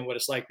understand what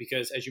it's like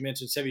because, as you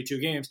mentioned, 72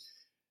 games,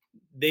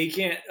 they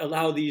can't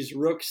allow these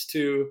rooks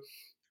to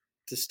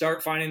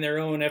start finding their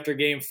own after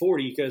game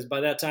 40 because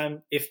by that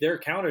time, if they're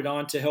counted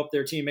on to help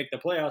their team make the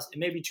playoffs, it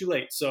may be too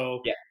late.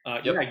 So Yeah.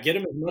 yeah, Yep. get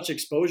them as much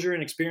exposure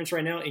and experience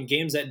right now in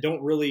games that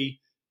don't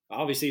really,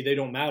 obviously, they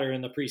don't matter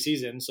in the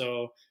preseason.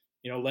 So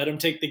let them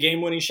take the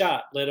game-winning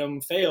shot, let them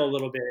fail a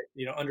little bit,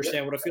 Yep.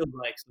 understand what it feels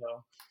like.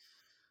 So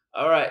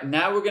All right,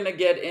 now we're gonna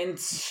get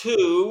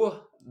into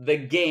the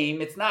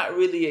game. It's not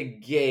really a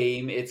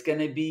game. It's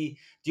gonna be.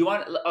 Do you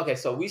want? Okay,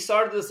 so we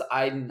started this.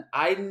 Aiden.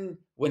 Aiden,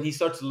 when he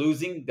starts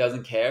losing,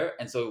 doesn't care,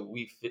 and so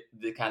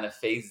they kind of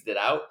phased it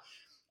out.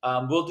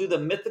 We'll do the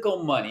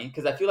mythical money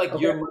because I feel like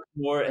okay, you're much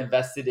more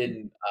invested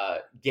in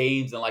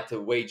games and like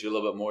to wager a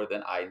little bit more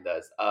than Aiden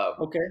does.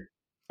 okay,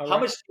 all How right,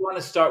 much do you want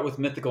to start with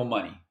mythical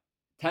money?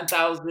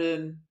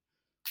 10,000.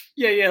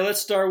 yeah.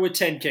 Let's start with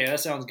 10K. That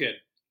sounds good.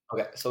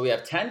 Okay, so we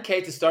have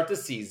 10K to start the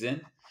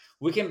season.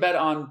 We can bet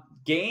on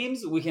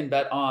games. We can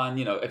bet on,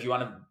 if you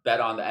want to bet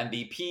on the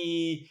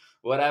MVP,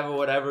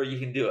 whatever, you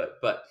can do it.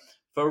 But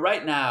for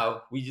right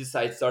now, we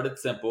decided started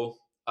simple.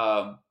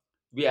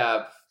 We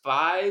have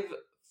 5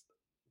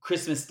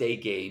 Christmas Day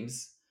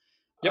games.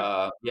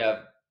 Yep. We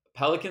have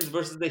Pelicans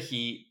versus the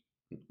Heat,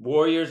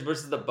 Warriors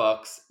versus the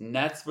Bucks,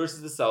 Nets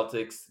versus the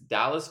Celtics,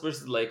 Dallas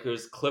versus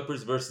Lakers,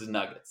 Clippers versus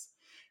Nuggets.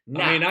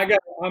 I Now, mean,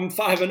 I'm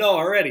 5-0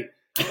 already.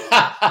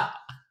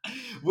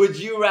 would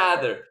you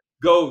rather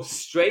go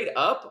straight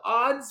up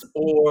odds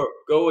or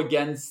go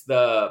against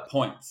the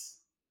points?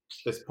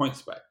 This point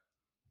spread.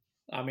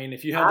 I mean,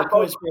 if you have the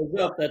point spreads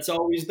up, that's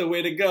always the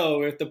way to go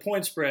with the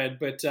point spread.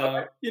 But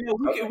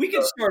we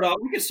could start off.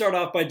 We could start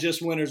off by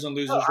just winners and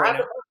No, losers right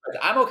now.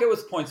 I'm okay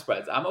with point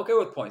spreads. I'm okay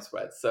with point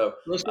spreads. So,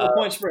 Let's go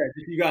point spread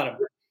if you got them.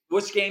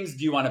 which games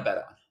do you want to bet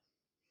on?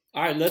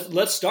 All right,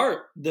 let's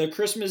start the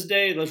Christmas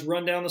Day. Let's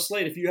run down the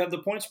slate. If you have the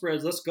point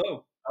spreads, let's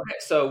go. Okay,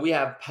 so we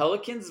have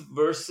Pelicans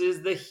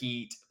versus the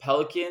Heat.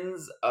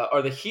 Pelicans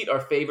or the Heat are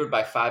favored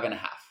by 5.5.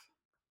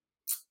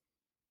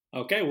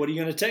 Okay, what are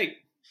you going to take?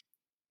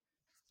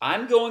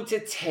 I'm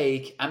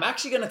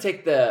actually going to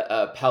take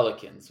the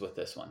Pelicans with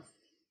this one.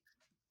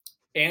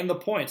 And the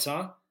points,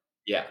 huh?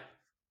 Yeah.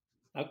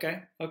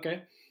 Okay.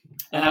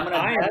 And I'm going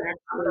to bet.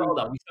 Hold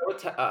on. We start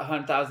with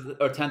 100,000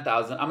 or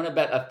 10,000. I'm going to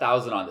bet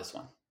 1,000 on this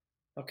one.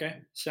 Okay,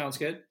 sounds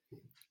good.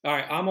 All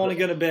right, I'm only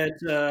going to bet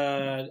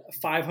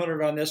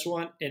 500 on this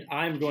one, and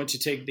I'm going to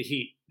take the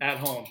Heat at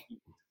home.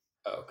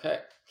 Okay.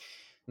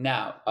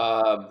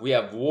 Now we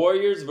have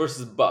Warriors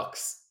versus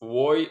Bucks.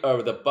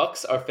 The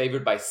Bucks are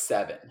favored by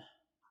 7.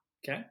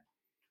 Okay.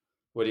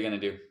 What are you going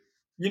to do?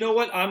 You know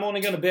what? I'm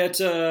only going to bet.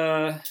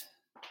 I'm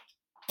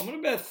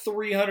going to bet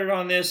 300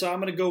 on this. I'm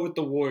going to go with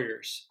the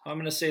Warriors. I'm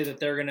going to say that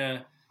they're going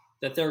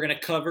to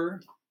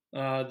cover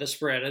the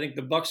spread. I think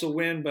the Bucks will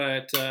win,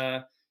 but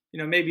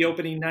maybe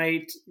opening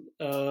night,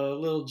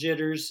 little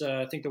jitters.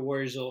 I think the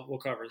Warriors will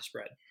cover the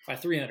spread by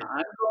 300.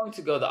 I'm going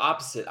to go the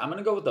opposite. I'm going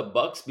to go with the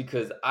Bucks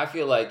because I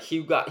feel like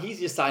he's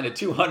just signed a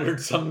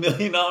 $200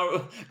 million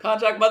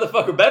contract.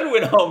 Motherfucker better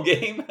win a home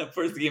game,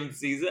 first game of the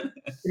season.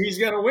 He's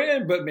going to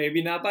win, but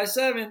maybe not by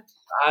 7.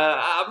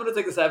 I'm going to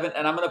take the 7,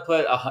 and I'm going to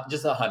put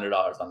just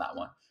 $100 on that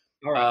one.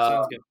 All right,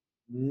 sounds good.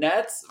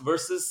 Nets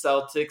versus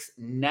Celtics.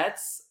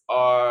 Nets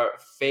are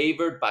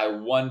favored by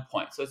 1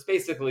 point, so it's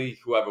basically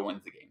whoever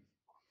wins the game.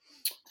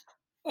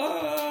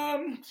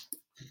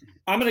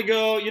 I'm gonna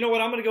go. You know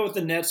what? I'm gonna go with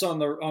the Nets on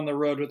the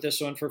road with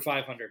this one for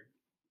 500.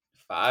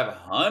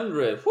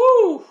 500.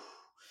 Whoo!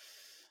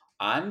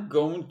 I'm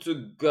going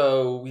to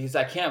go because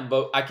I can't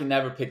vote. I can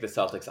never pick the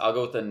Celtics. I'll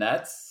go with the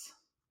Nets,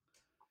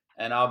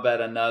 and I'll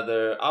bet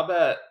another.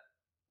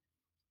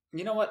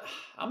 You know what?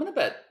 I'm gonna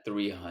bet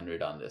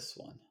 300 on this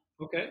one.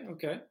 Okay.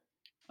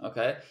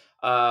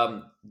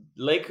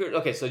 Lakers.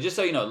 Okay, so just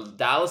so you know,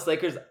 Dallas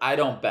Lakers. I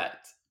don't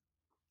bet.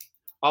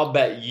 I'll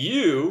bet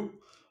you.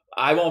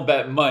 I won't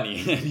bet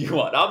money if you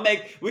want.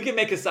 We can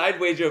make a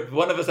side wager if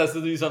one of us has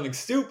to do something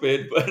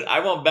stupid, but I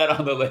won't bet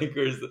on the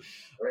Lakers. Is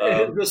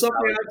there something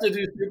I have to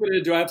do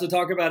stupid? Do I have to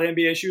talk about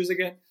NBA shoes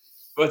again?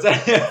 What's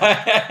that?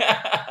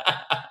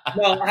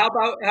 No,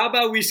 how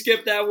about we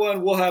skip that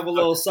one? We'll have a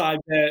little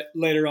side bet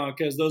later on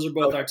because those are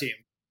both our team.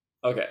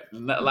 Okay.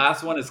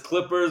 Last one is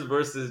Clippers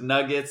versus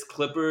Nuggets.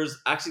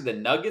 Actually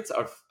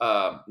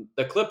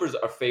the Clippers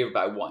are favored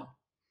by 1.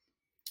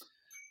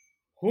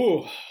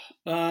 Ooh.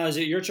 Is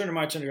it your turn or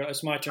my turn?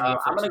 It's my turn.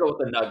 I'm going to go with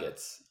the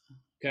Nuggets.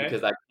 Okay.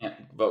 Because I can't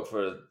vote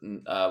for,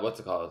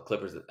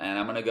 Clippers. And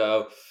I'm going to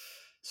go,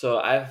 so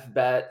I've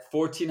bet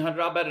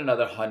 1,400. I'll bet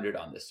another 100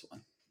 on this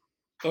one.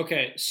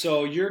 Okay.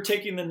 So you're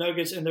taking the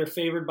Nuggets and they're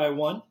favored by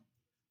 1?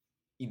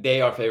 They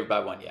are favored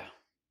by 1, yeah.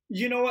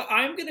 You know what?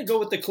 I'm going to go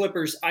with the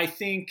Clippers. I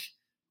think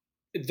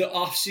the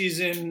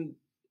offseason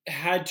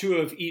had to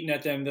have eaten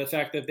at them, the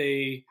fact that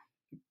they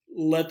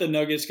let the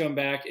Nuggets come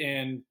back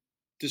and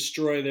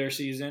destroy their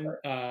season.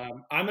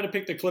 I'm going to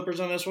pick the Clippers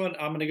on this one.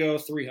 I'm going to go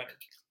 300.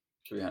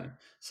 300.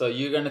 So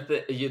you're going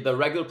to the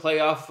regular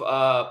playoff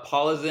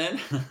Paul is in.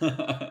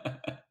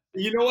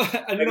 You know what?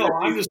 I'm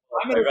going to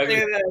say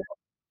that.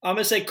 I'm going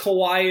to say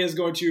Kawhi is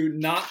going to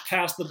not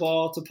pass the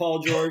ball to Paul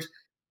George,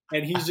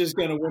 and he's just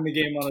going to win the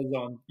game on his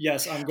own.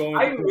 Yes, I'm going.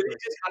 I really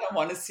just kind of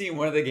want to see in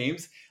one of the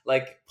games,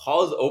 like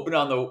Paul's open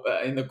on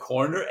the in the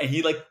corner, and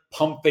he like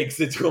pump fakes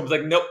it to him. It's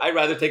like, nope, I'd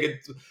rather take a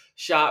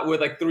shot with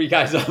like 3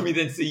 guys on me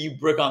than see you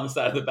brick on the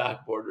side of the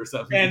backboard or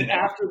something. And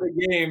after the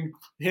game,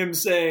 him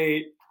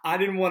say, I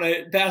didn't want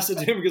to pass it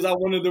to him because I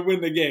wanted to win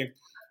the game.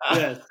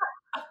 Yes.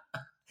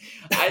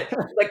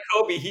 Like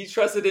Kobe, he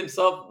trusted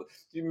himself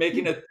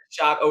making a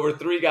shot over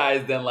 3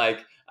 guys than like,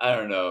 I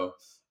don't know,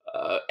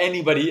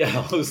 anybody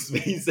else,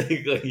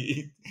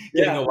 basically.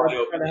 Yeah, that's kind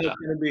of how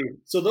it's going to be.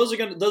 So those are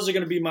going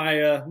to be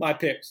my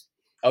picks.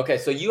 Okay,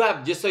 so you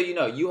have, just so you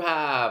know, you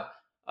have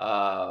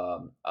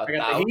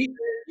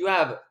you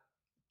have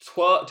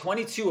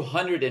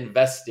 2,200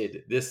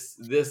 invested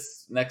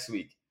this next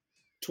week.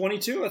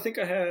 22? I think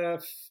I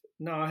have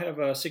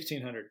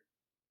 1,600.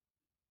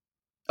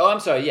 Oh, I'm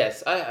sorry.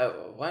 Yes.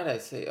 Why did I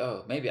say?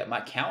 Oh, maybe my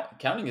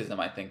counting isn't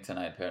my thing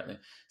tonight. Apparently,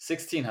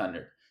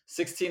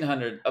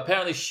 1,600.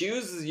 Apparently,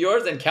 shoes is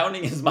yours and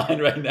counting is mine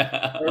right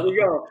now. There we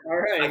go. All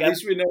right. At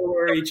least we know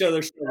where each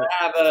other stand.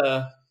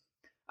 I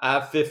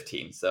have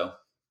 15. So,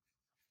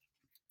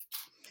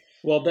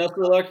 well, best of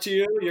luck to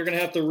you. You're gonna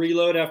have to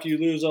reload after you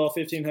lose all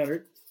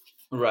 1,500.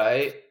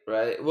 Right,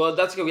 right. Well,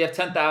 that's good. We have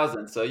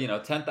 10,000. So,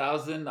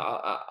 10,000,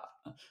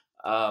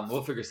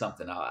 we'll figure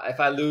something out. If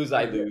I lose,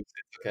 I lose.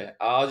 It's okay.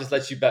 I'll just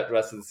let you bet the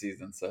rest of the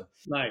season. So,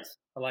 Nice.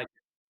 I like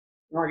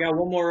it. I got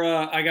one more.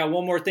 I got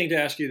one more thing to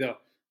ask you though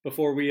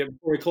before we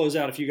close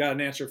out. If you got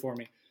an answer for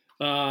me,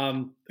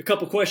 a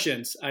couple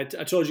questions. I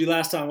told you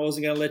last time I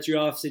wasn't going to let you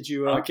off since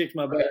you huh? kicked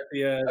my butt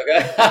Okay. at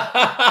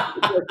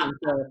the.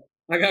 Okay.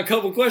 I got a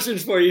couple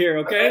questions for you here.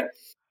 Okay. Okay.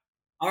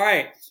 All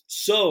right.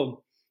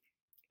 So,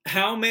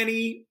 how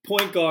many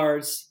point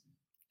guards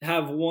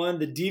have won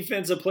the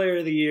Defensive Player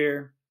of the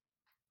Year,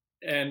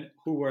 and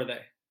who were they?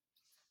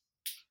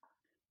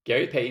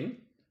 Gary Payton,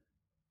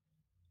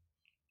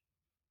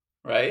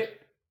 right?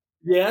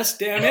 Yes.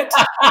 Damn it.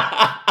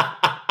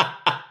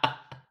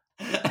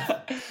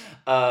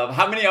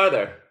 How many are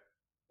there?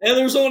 And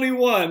there's only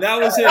one. That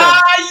was him.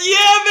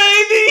 Yeah,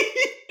 baby.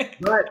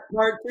 Right,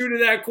 part two to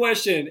that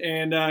question,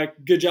 and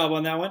good job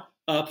on that one.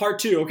 Part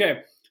two,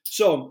 okay.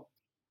 So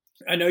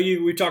I know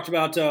we talked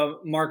about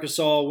Marc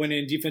Gasol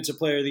winning Defensive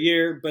Player of the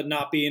Year, but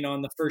not being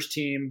on the first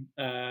team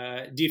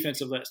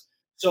defensive list.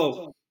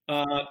 So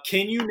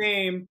can you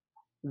name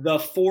the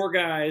four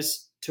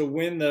guys to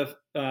win the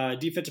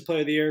Defensive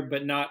Player of the Year,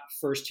 but not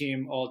first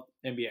team All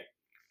NBA?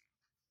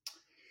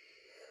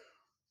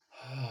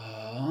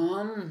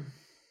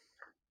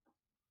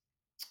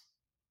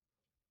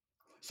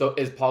 So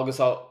is Paul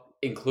Gasol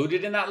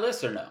included in that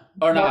list or no?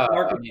 Or not?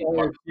 Marc I mean,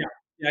 Gasol,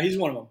 yeah, he's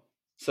one of them.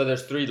 so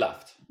there's three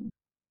left.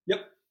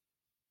 Yep,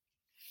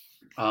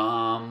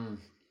 Um,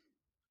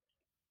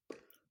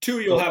 two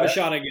you'll have a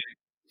shot at getting.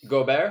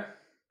 Gobert.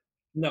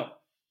 No.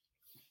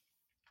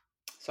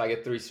 So I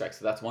get 3 strikes.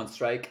 So that's 1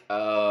 strike.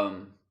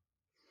 I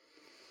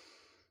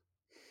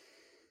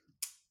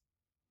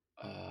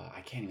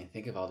can't even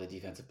think of all the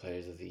defensive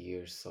players of the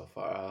year so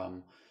far.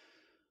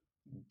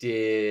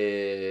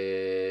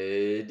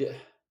 Did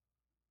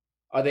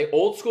Are they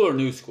old school or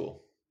new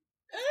school?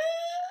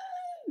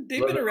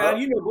 They've been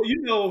around. You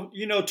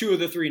know two of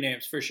the three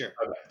names for sure.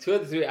 Okay. 2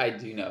 of the 3 I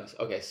do know.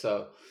 Okay,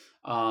 so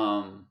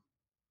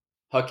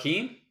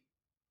Hakeem.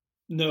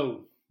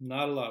 No,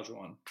 not a large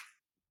one.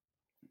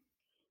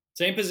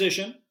 Same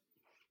position.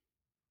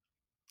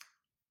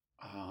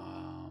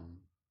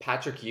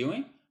 Patrick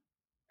Ewing.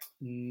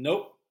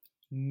 Nope.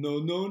 No,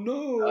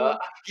 no, Uh,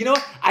 no.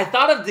 I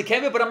thought of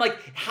Dikembe, but I'm like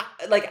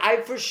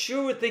I for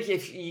sure would think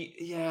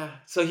yeah.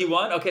 So he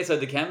won. Okay, so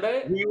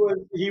Dikembe.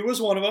 He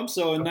was one of them.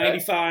 So in Okay.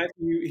 '95,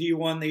 he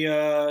won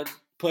the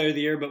Player of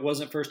the Year, but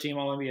wasn't first team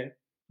All NBA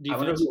I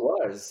wonder defense. who it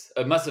was.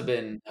 It must have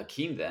been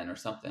Hakeem then or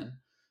something.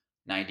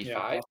 Yeah, 95.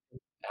 possibly.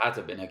 It had to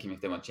have been Hakeem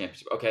if they won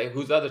championship. Okay,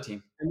 who's the other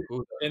team? And,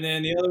 Who's and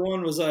then the other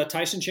one was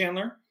Tyson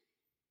Chandler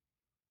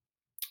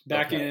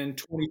back okay. in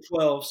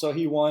 2012. So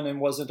he won and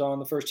wasn't on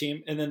the first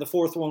team. And then the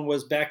fourth one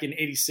was back in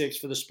 '86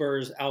 for the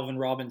Spurs. Alvin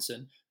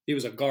Robinson. He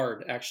was a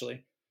guard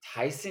actually.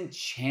 Tyson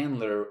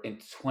Chandler in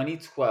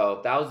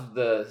 2012. That was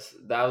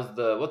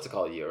the what's it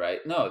called year, right?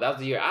 No, that was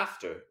the year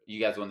after you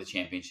guys won the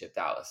championship,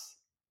 Dallas.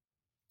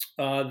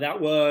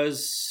 That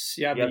was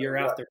the Yep. year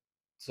after.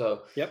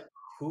 So Yep.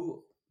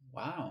 who?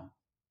 Wow.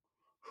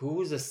 Who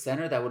was a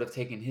center that would have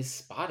taken his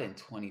spot in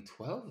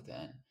 2012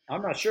 then?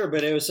 I'm not sure,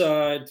 but it was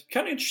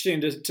kind of interesting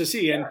to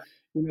see, and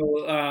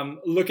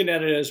looking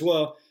at it as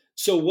well.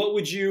 So, what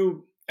would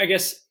you? I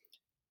guess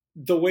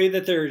the way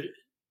that they're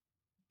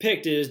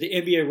picked is the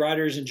NBA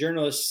writers and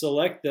journalists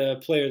select the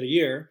Player of the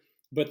Year,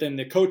 but then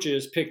the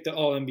coaches pick the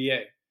All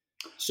NBA.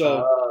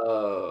 So,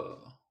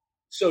 Oh.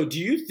 so do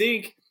you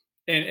think?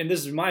 And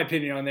this is my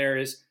opinion on there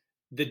is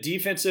the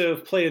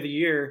Defensive Player of the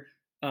Year.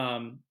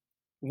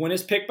 When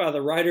it's picked by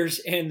the writers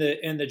and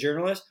the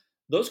journalists,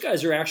 those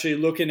guys are actually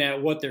looking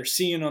at what they're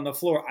seeing on the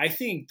floor. I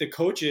think the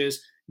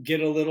coaches get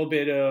a little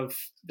bit of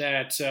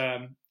that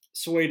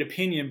swayed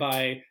opinion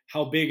by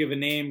how big of a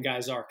name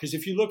guys are. Because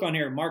if you look on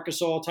here, Marc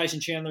Gasol,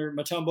 Tyson Chandler,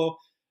 Mutombo,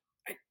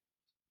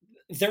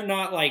 they're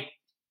not like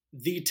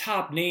the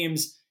top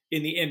names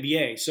in the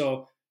NBA.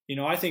 So,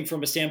 I think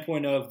from a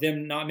standpoint of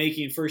them not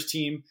making first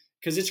team,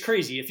 because it's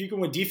crazy. If you can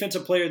win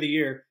Defensive Player of the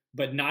Year,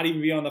 but not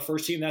even be on the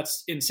first team,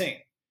 that's insane.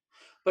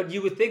 But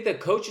you would think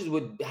that coaches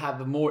would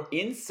have more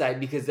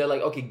insight because they're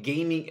like, okay,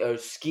 gaming or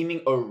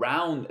scheming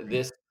around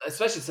this,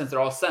 especially since they're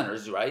all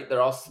centers, right?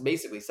 They're all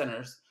basically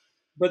centers.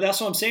 But that's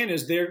what I'm saying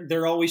is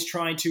they're always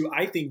trying to,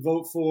 I think,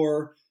 vote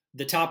for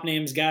the top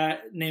name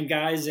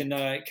guys and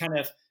kind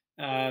of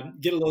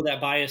get a little of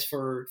that bias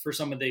for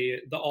some of the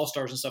all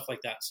stars and stuff like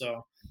that. So I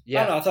don't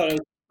Yeah. know.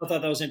 I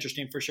thought that was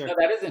interesting for sure. No,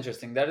 that is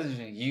interesting. That is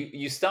interesting.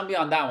 You stumped me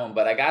on that one,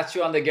 but I got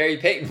you on the Gary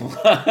Payton one.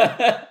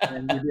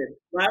 And you did.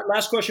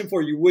 Last question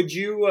for you: would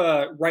you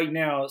right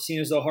now, seeing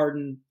as though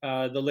Harden,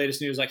 the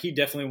latest news, like he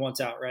definitely wants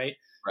out, right?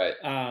 Right.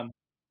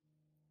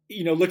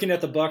 Looking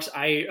at the Bucks,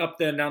 I up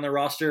and down the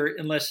roster,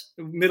 unless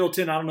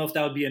Middleton, I don't know if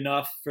that would be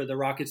enough for the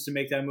Rockets to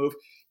make that move.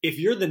 If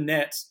you're the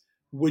Nets,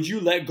 would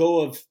you let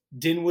go of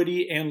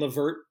Dinwiddie and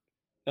LeVert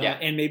Yeah.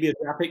 and maybe a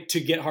draft pick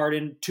to get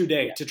Harden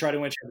today Yeah. to try to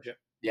win a championship?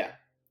 Yeah.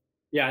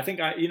 Yeah, I think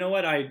you know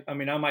what? I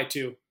mean, I might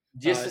too.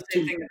 Just the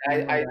same thing.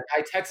 I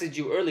texted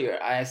you earlier.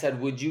 I said,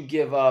 would you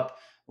give up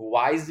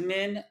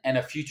Wiseman and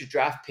a future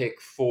draft pick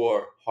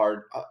for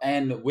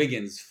and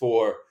Wiggins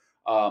for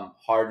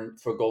Harden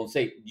for Golden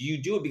State.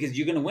 You do it because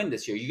you're going to win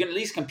this year. You're going to at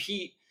least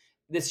compete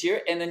this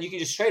year, and then you can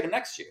just trade him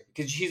next year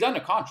because he's under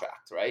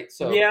contract, right?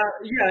 So yeah.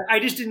 I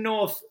just didn't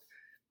know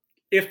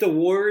if the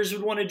Warriors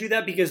would want to do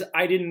that because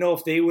I didn't know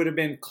if they would have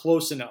been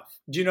close enough.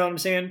 Do you know what I'm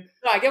saying?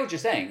 no, I get what you're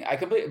saying. I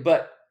completely,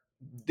 but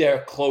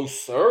they're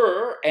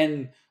closer,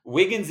 and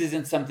Wiggins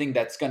isn't something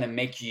that's going to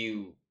make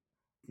you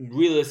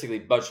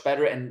realistically much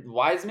better. And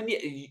Wiseman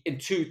in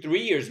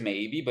 2-3 years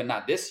maybe, but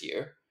not this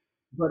year.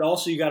 But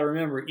also you got to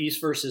remember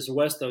East versus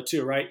West though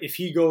too, right? If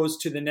he goes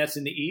to the Nets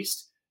in the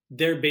East,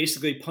 they're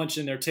basically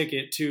punching their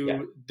ticket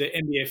to the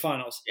NBA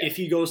Finals. Yeah. If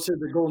he goes to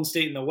the Golden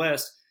State in the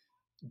West,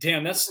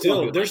 damn, that's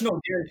still there's no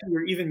guarantee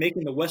you're even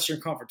making the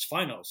Western Conference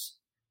Finals.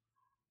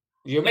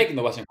 You're making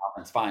the Western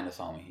Conference Finals,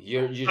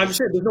 homie. I'm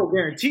saying there's no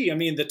guarantee. I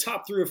mean, the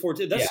top 3 or 4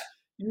 teams.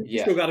 You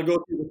still got to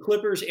go through the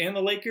Clippers and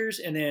the Lakers,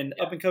 and then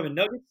up and coming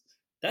Nuggets.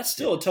 That's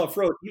still a tough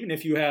road, even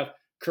if you have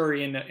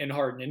Curry and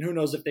Harden, and who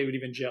knows if they would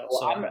even gel.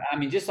 Well, so. I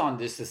mean, just on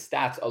the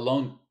stats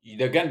alone,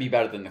 they're going to be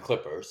better than the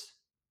Clippers.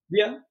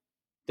 Yeah.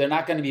 They're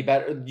not going to be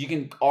better. You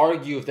can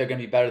argue if they're going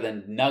to be better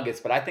than Nuggets,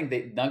 but I think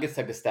the Nuggets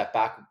took a step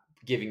back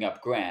giving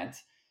up Grant.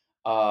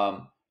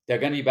 They're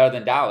going to be better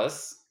than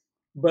Dallas.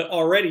 But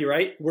already,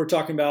 right, we're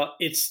talking about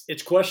it's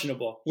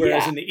questionable.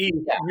 Whereas in the East,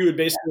 you would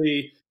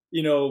basically,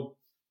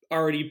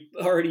 already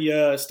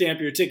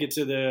stamp your ticket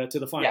to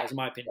the finals, in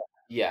my opinion.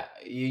 Yeah,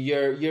 he's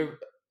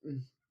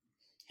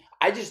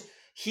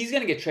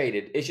going to get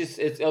traded.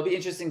 It'll be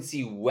interesting to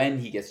see when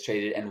he gets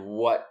traded and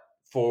what,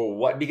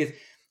 because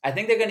I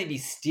think they're going to be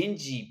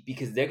stingy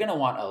because they're going to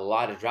want a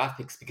lot of draft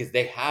picks because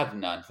they have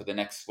none for the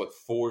next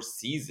 4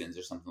 seasons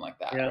or something like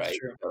that, right?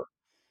 True. So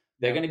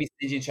they're going to be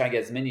stingy and trying to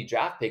get as many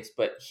draft picks,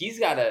 but he's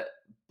got to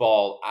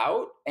ball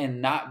out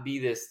and not be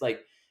this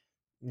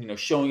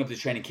showing up to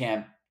training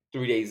camp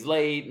 3 days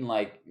late and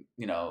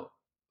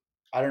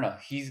I don't know.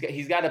 He's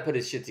got to put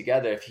his shit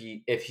together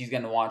if he's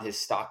going to want his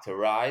stock to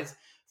rise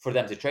for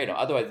them to trade him.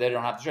 Otherwise, they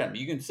don't have to trade him.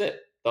 You can sit;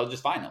 they'll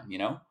just find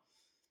him.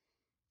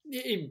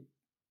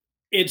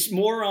 It's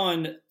more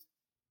on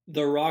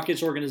the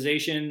Rockets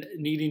organization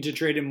needing to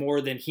trade him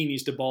more than he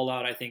needs to ball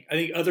out. I think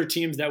other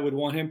teams that would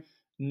want him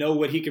know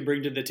what he can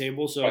bring to the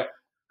table. So I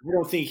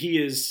don't think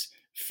he is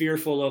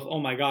fearful of, oh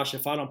my gosh,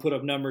 if I don't put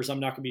up numbers, I'm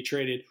not going to be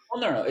traded.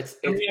 Well, no.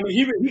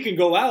 He can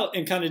go out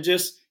and kind of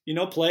just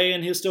play,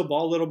 and he'll still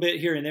ball a little bit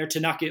here and there to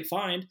not get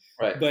fined.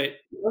 Right. But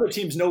other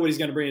teams know what he's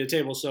going to bring to the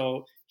table,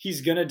 so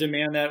he's going to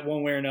demand that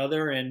one way or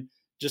another, and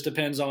just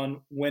depends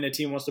on when a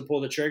team wants to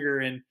pull the trigger.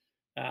 And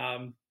I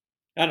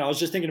don't know. I was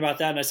just thinking about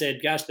that, and I said,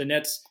 gosh, the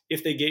Nets,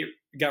 if they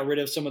got rid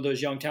of some of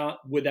those young talent,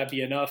 would that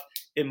be enough?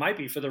 It might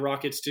be for the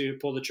Rockets to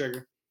pull the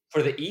trigger.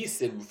 For the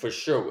East, it for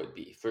sure would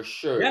be. For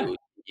sure, yeah. It would,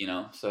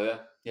 So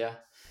yeah.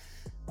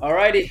 All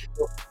righty.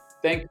 Well,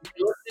 thank you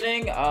for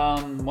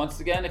listening. Once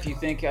again, if you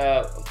think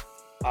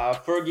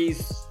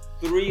Fergie's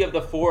 3 of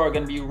the 4 are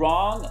going to be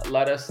wrong,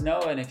 let us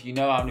know. And if you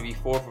know I'm going to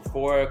be 4 for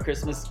 4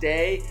 Christmas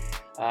Day,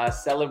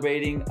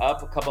 celebrating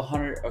up a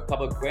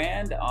couple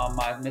grand on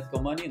my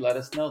mythical money, let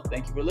us know.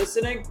 Thank you for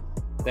listening.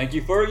 Thank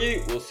you,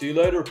 Fergie. We'll see you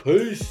later.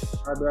 Peace.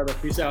 All right, brother.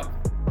 Peace out.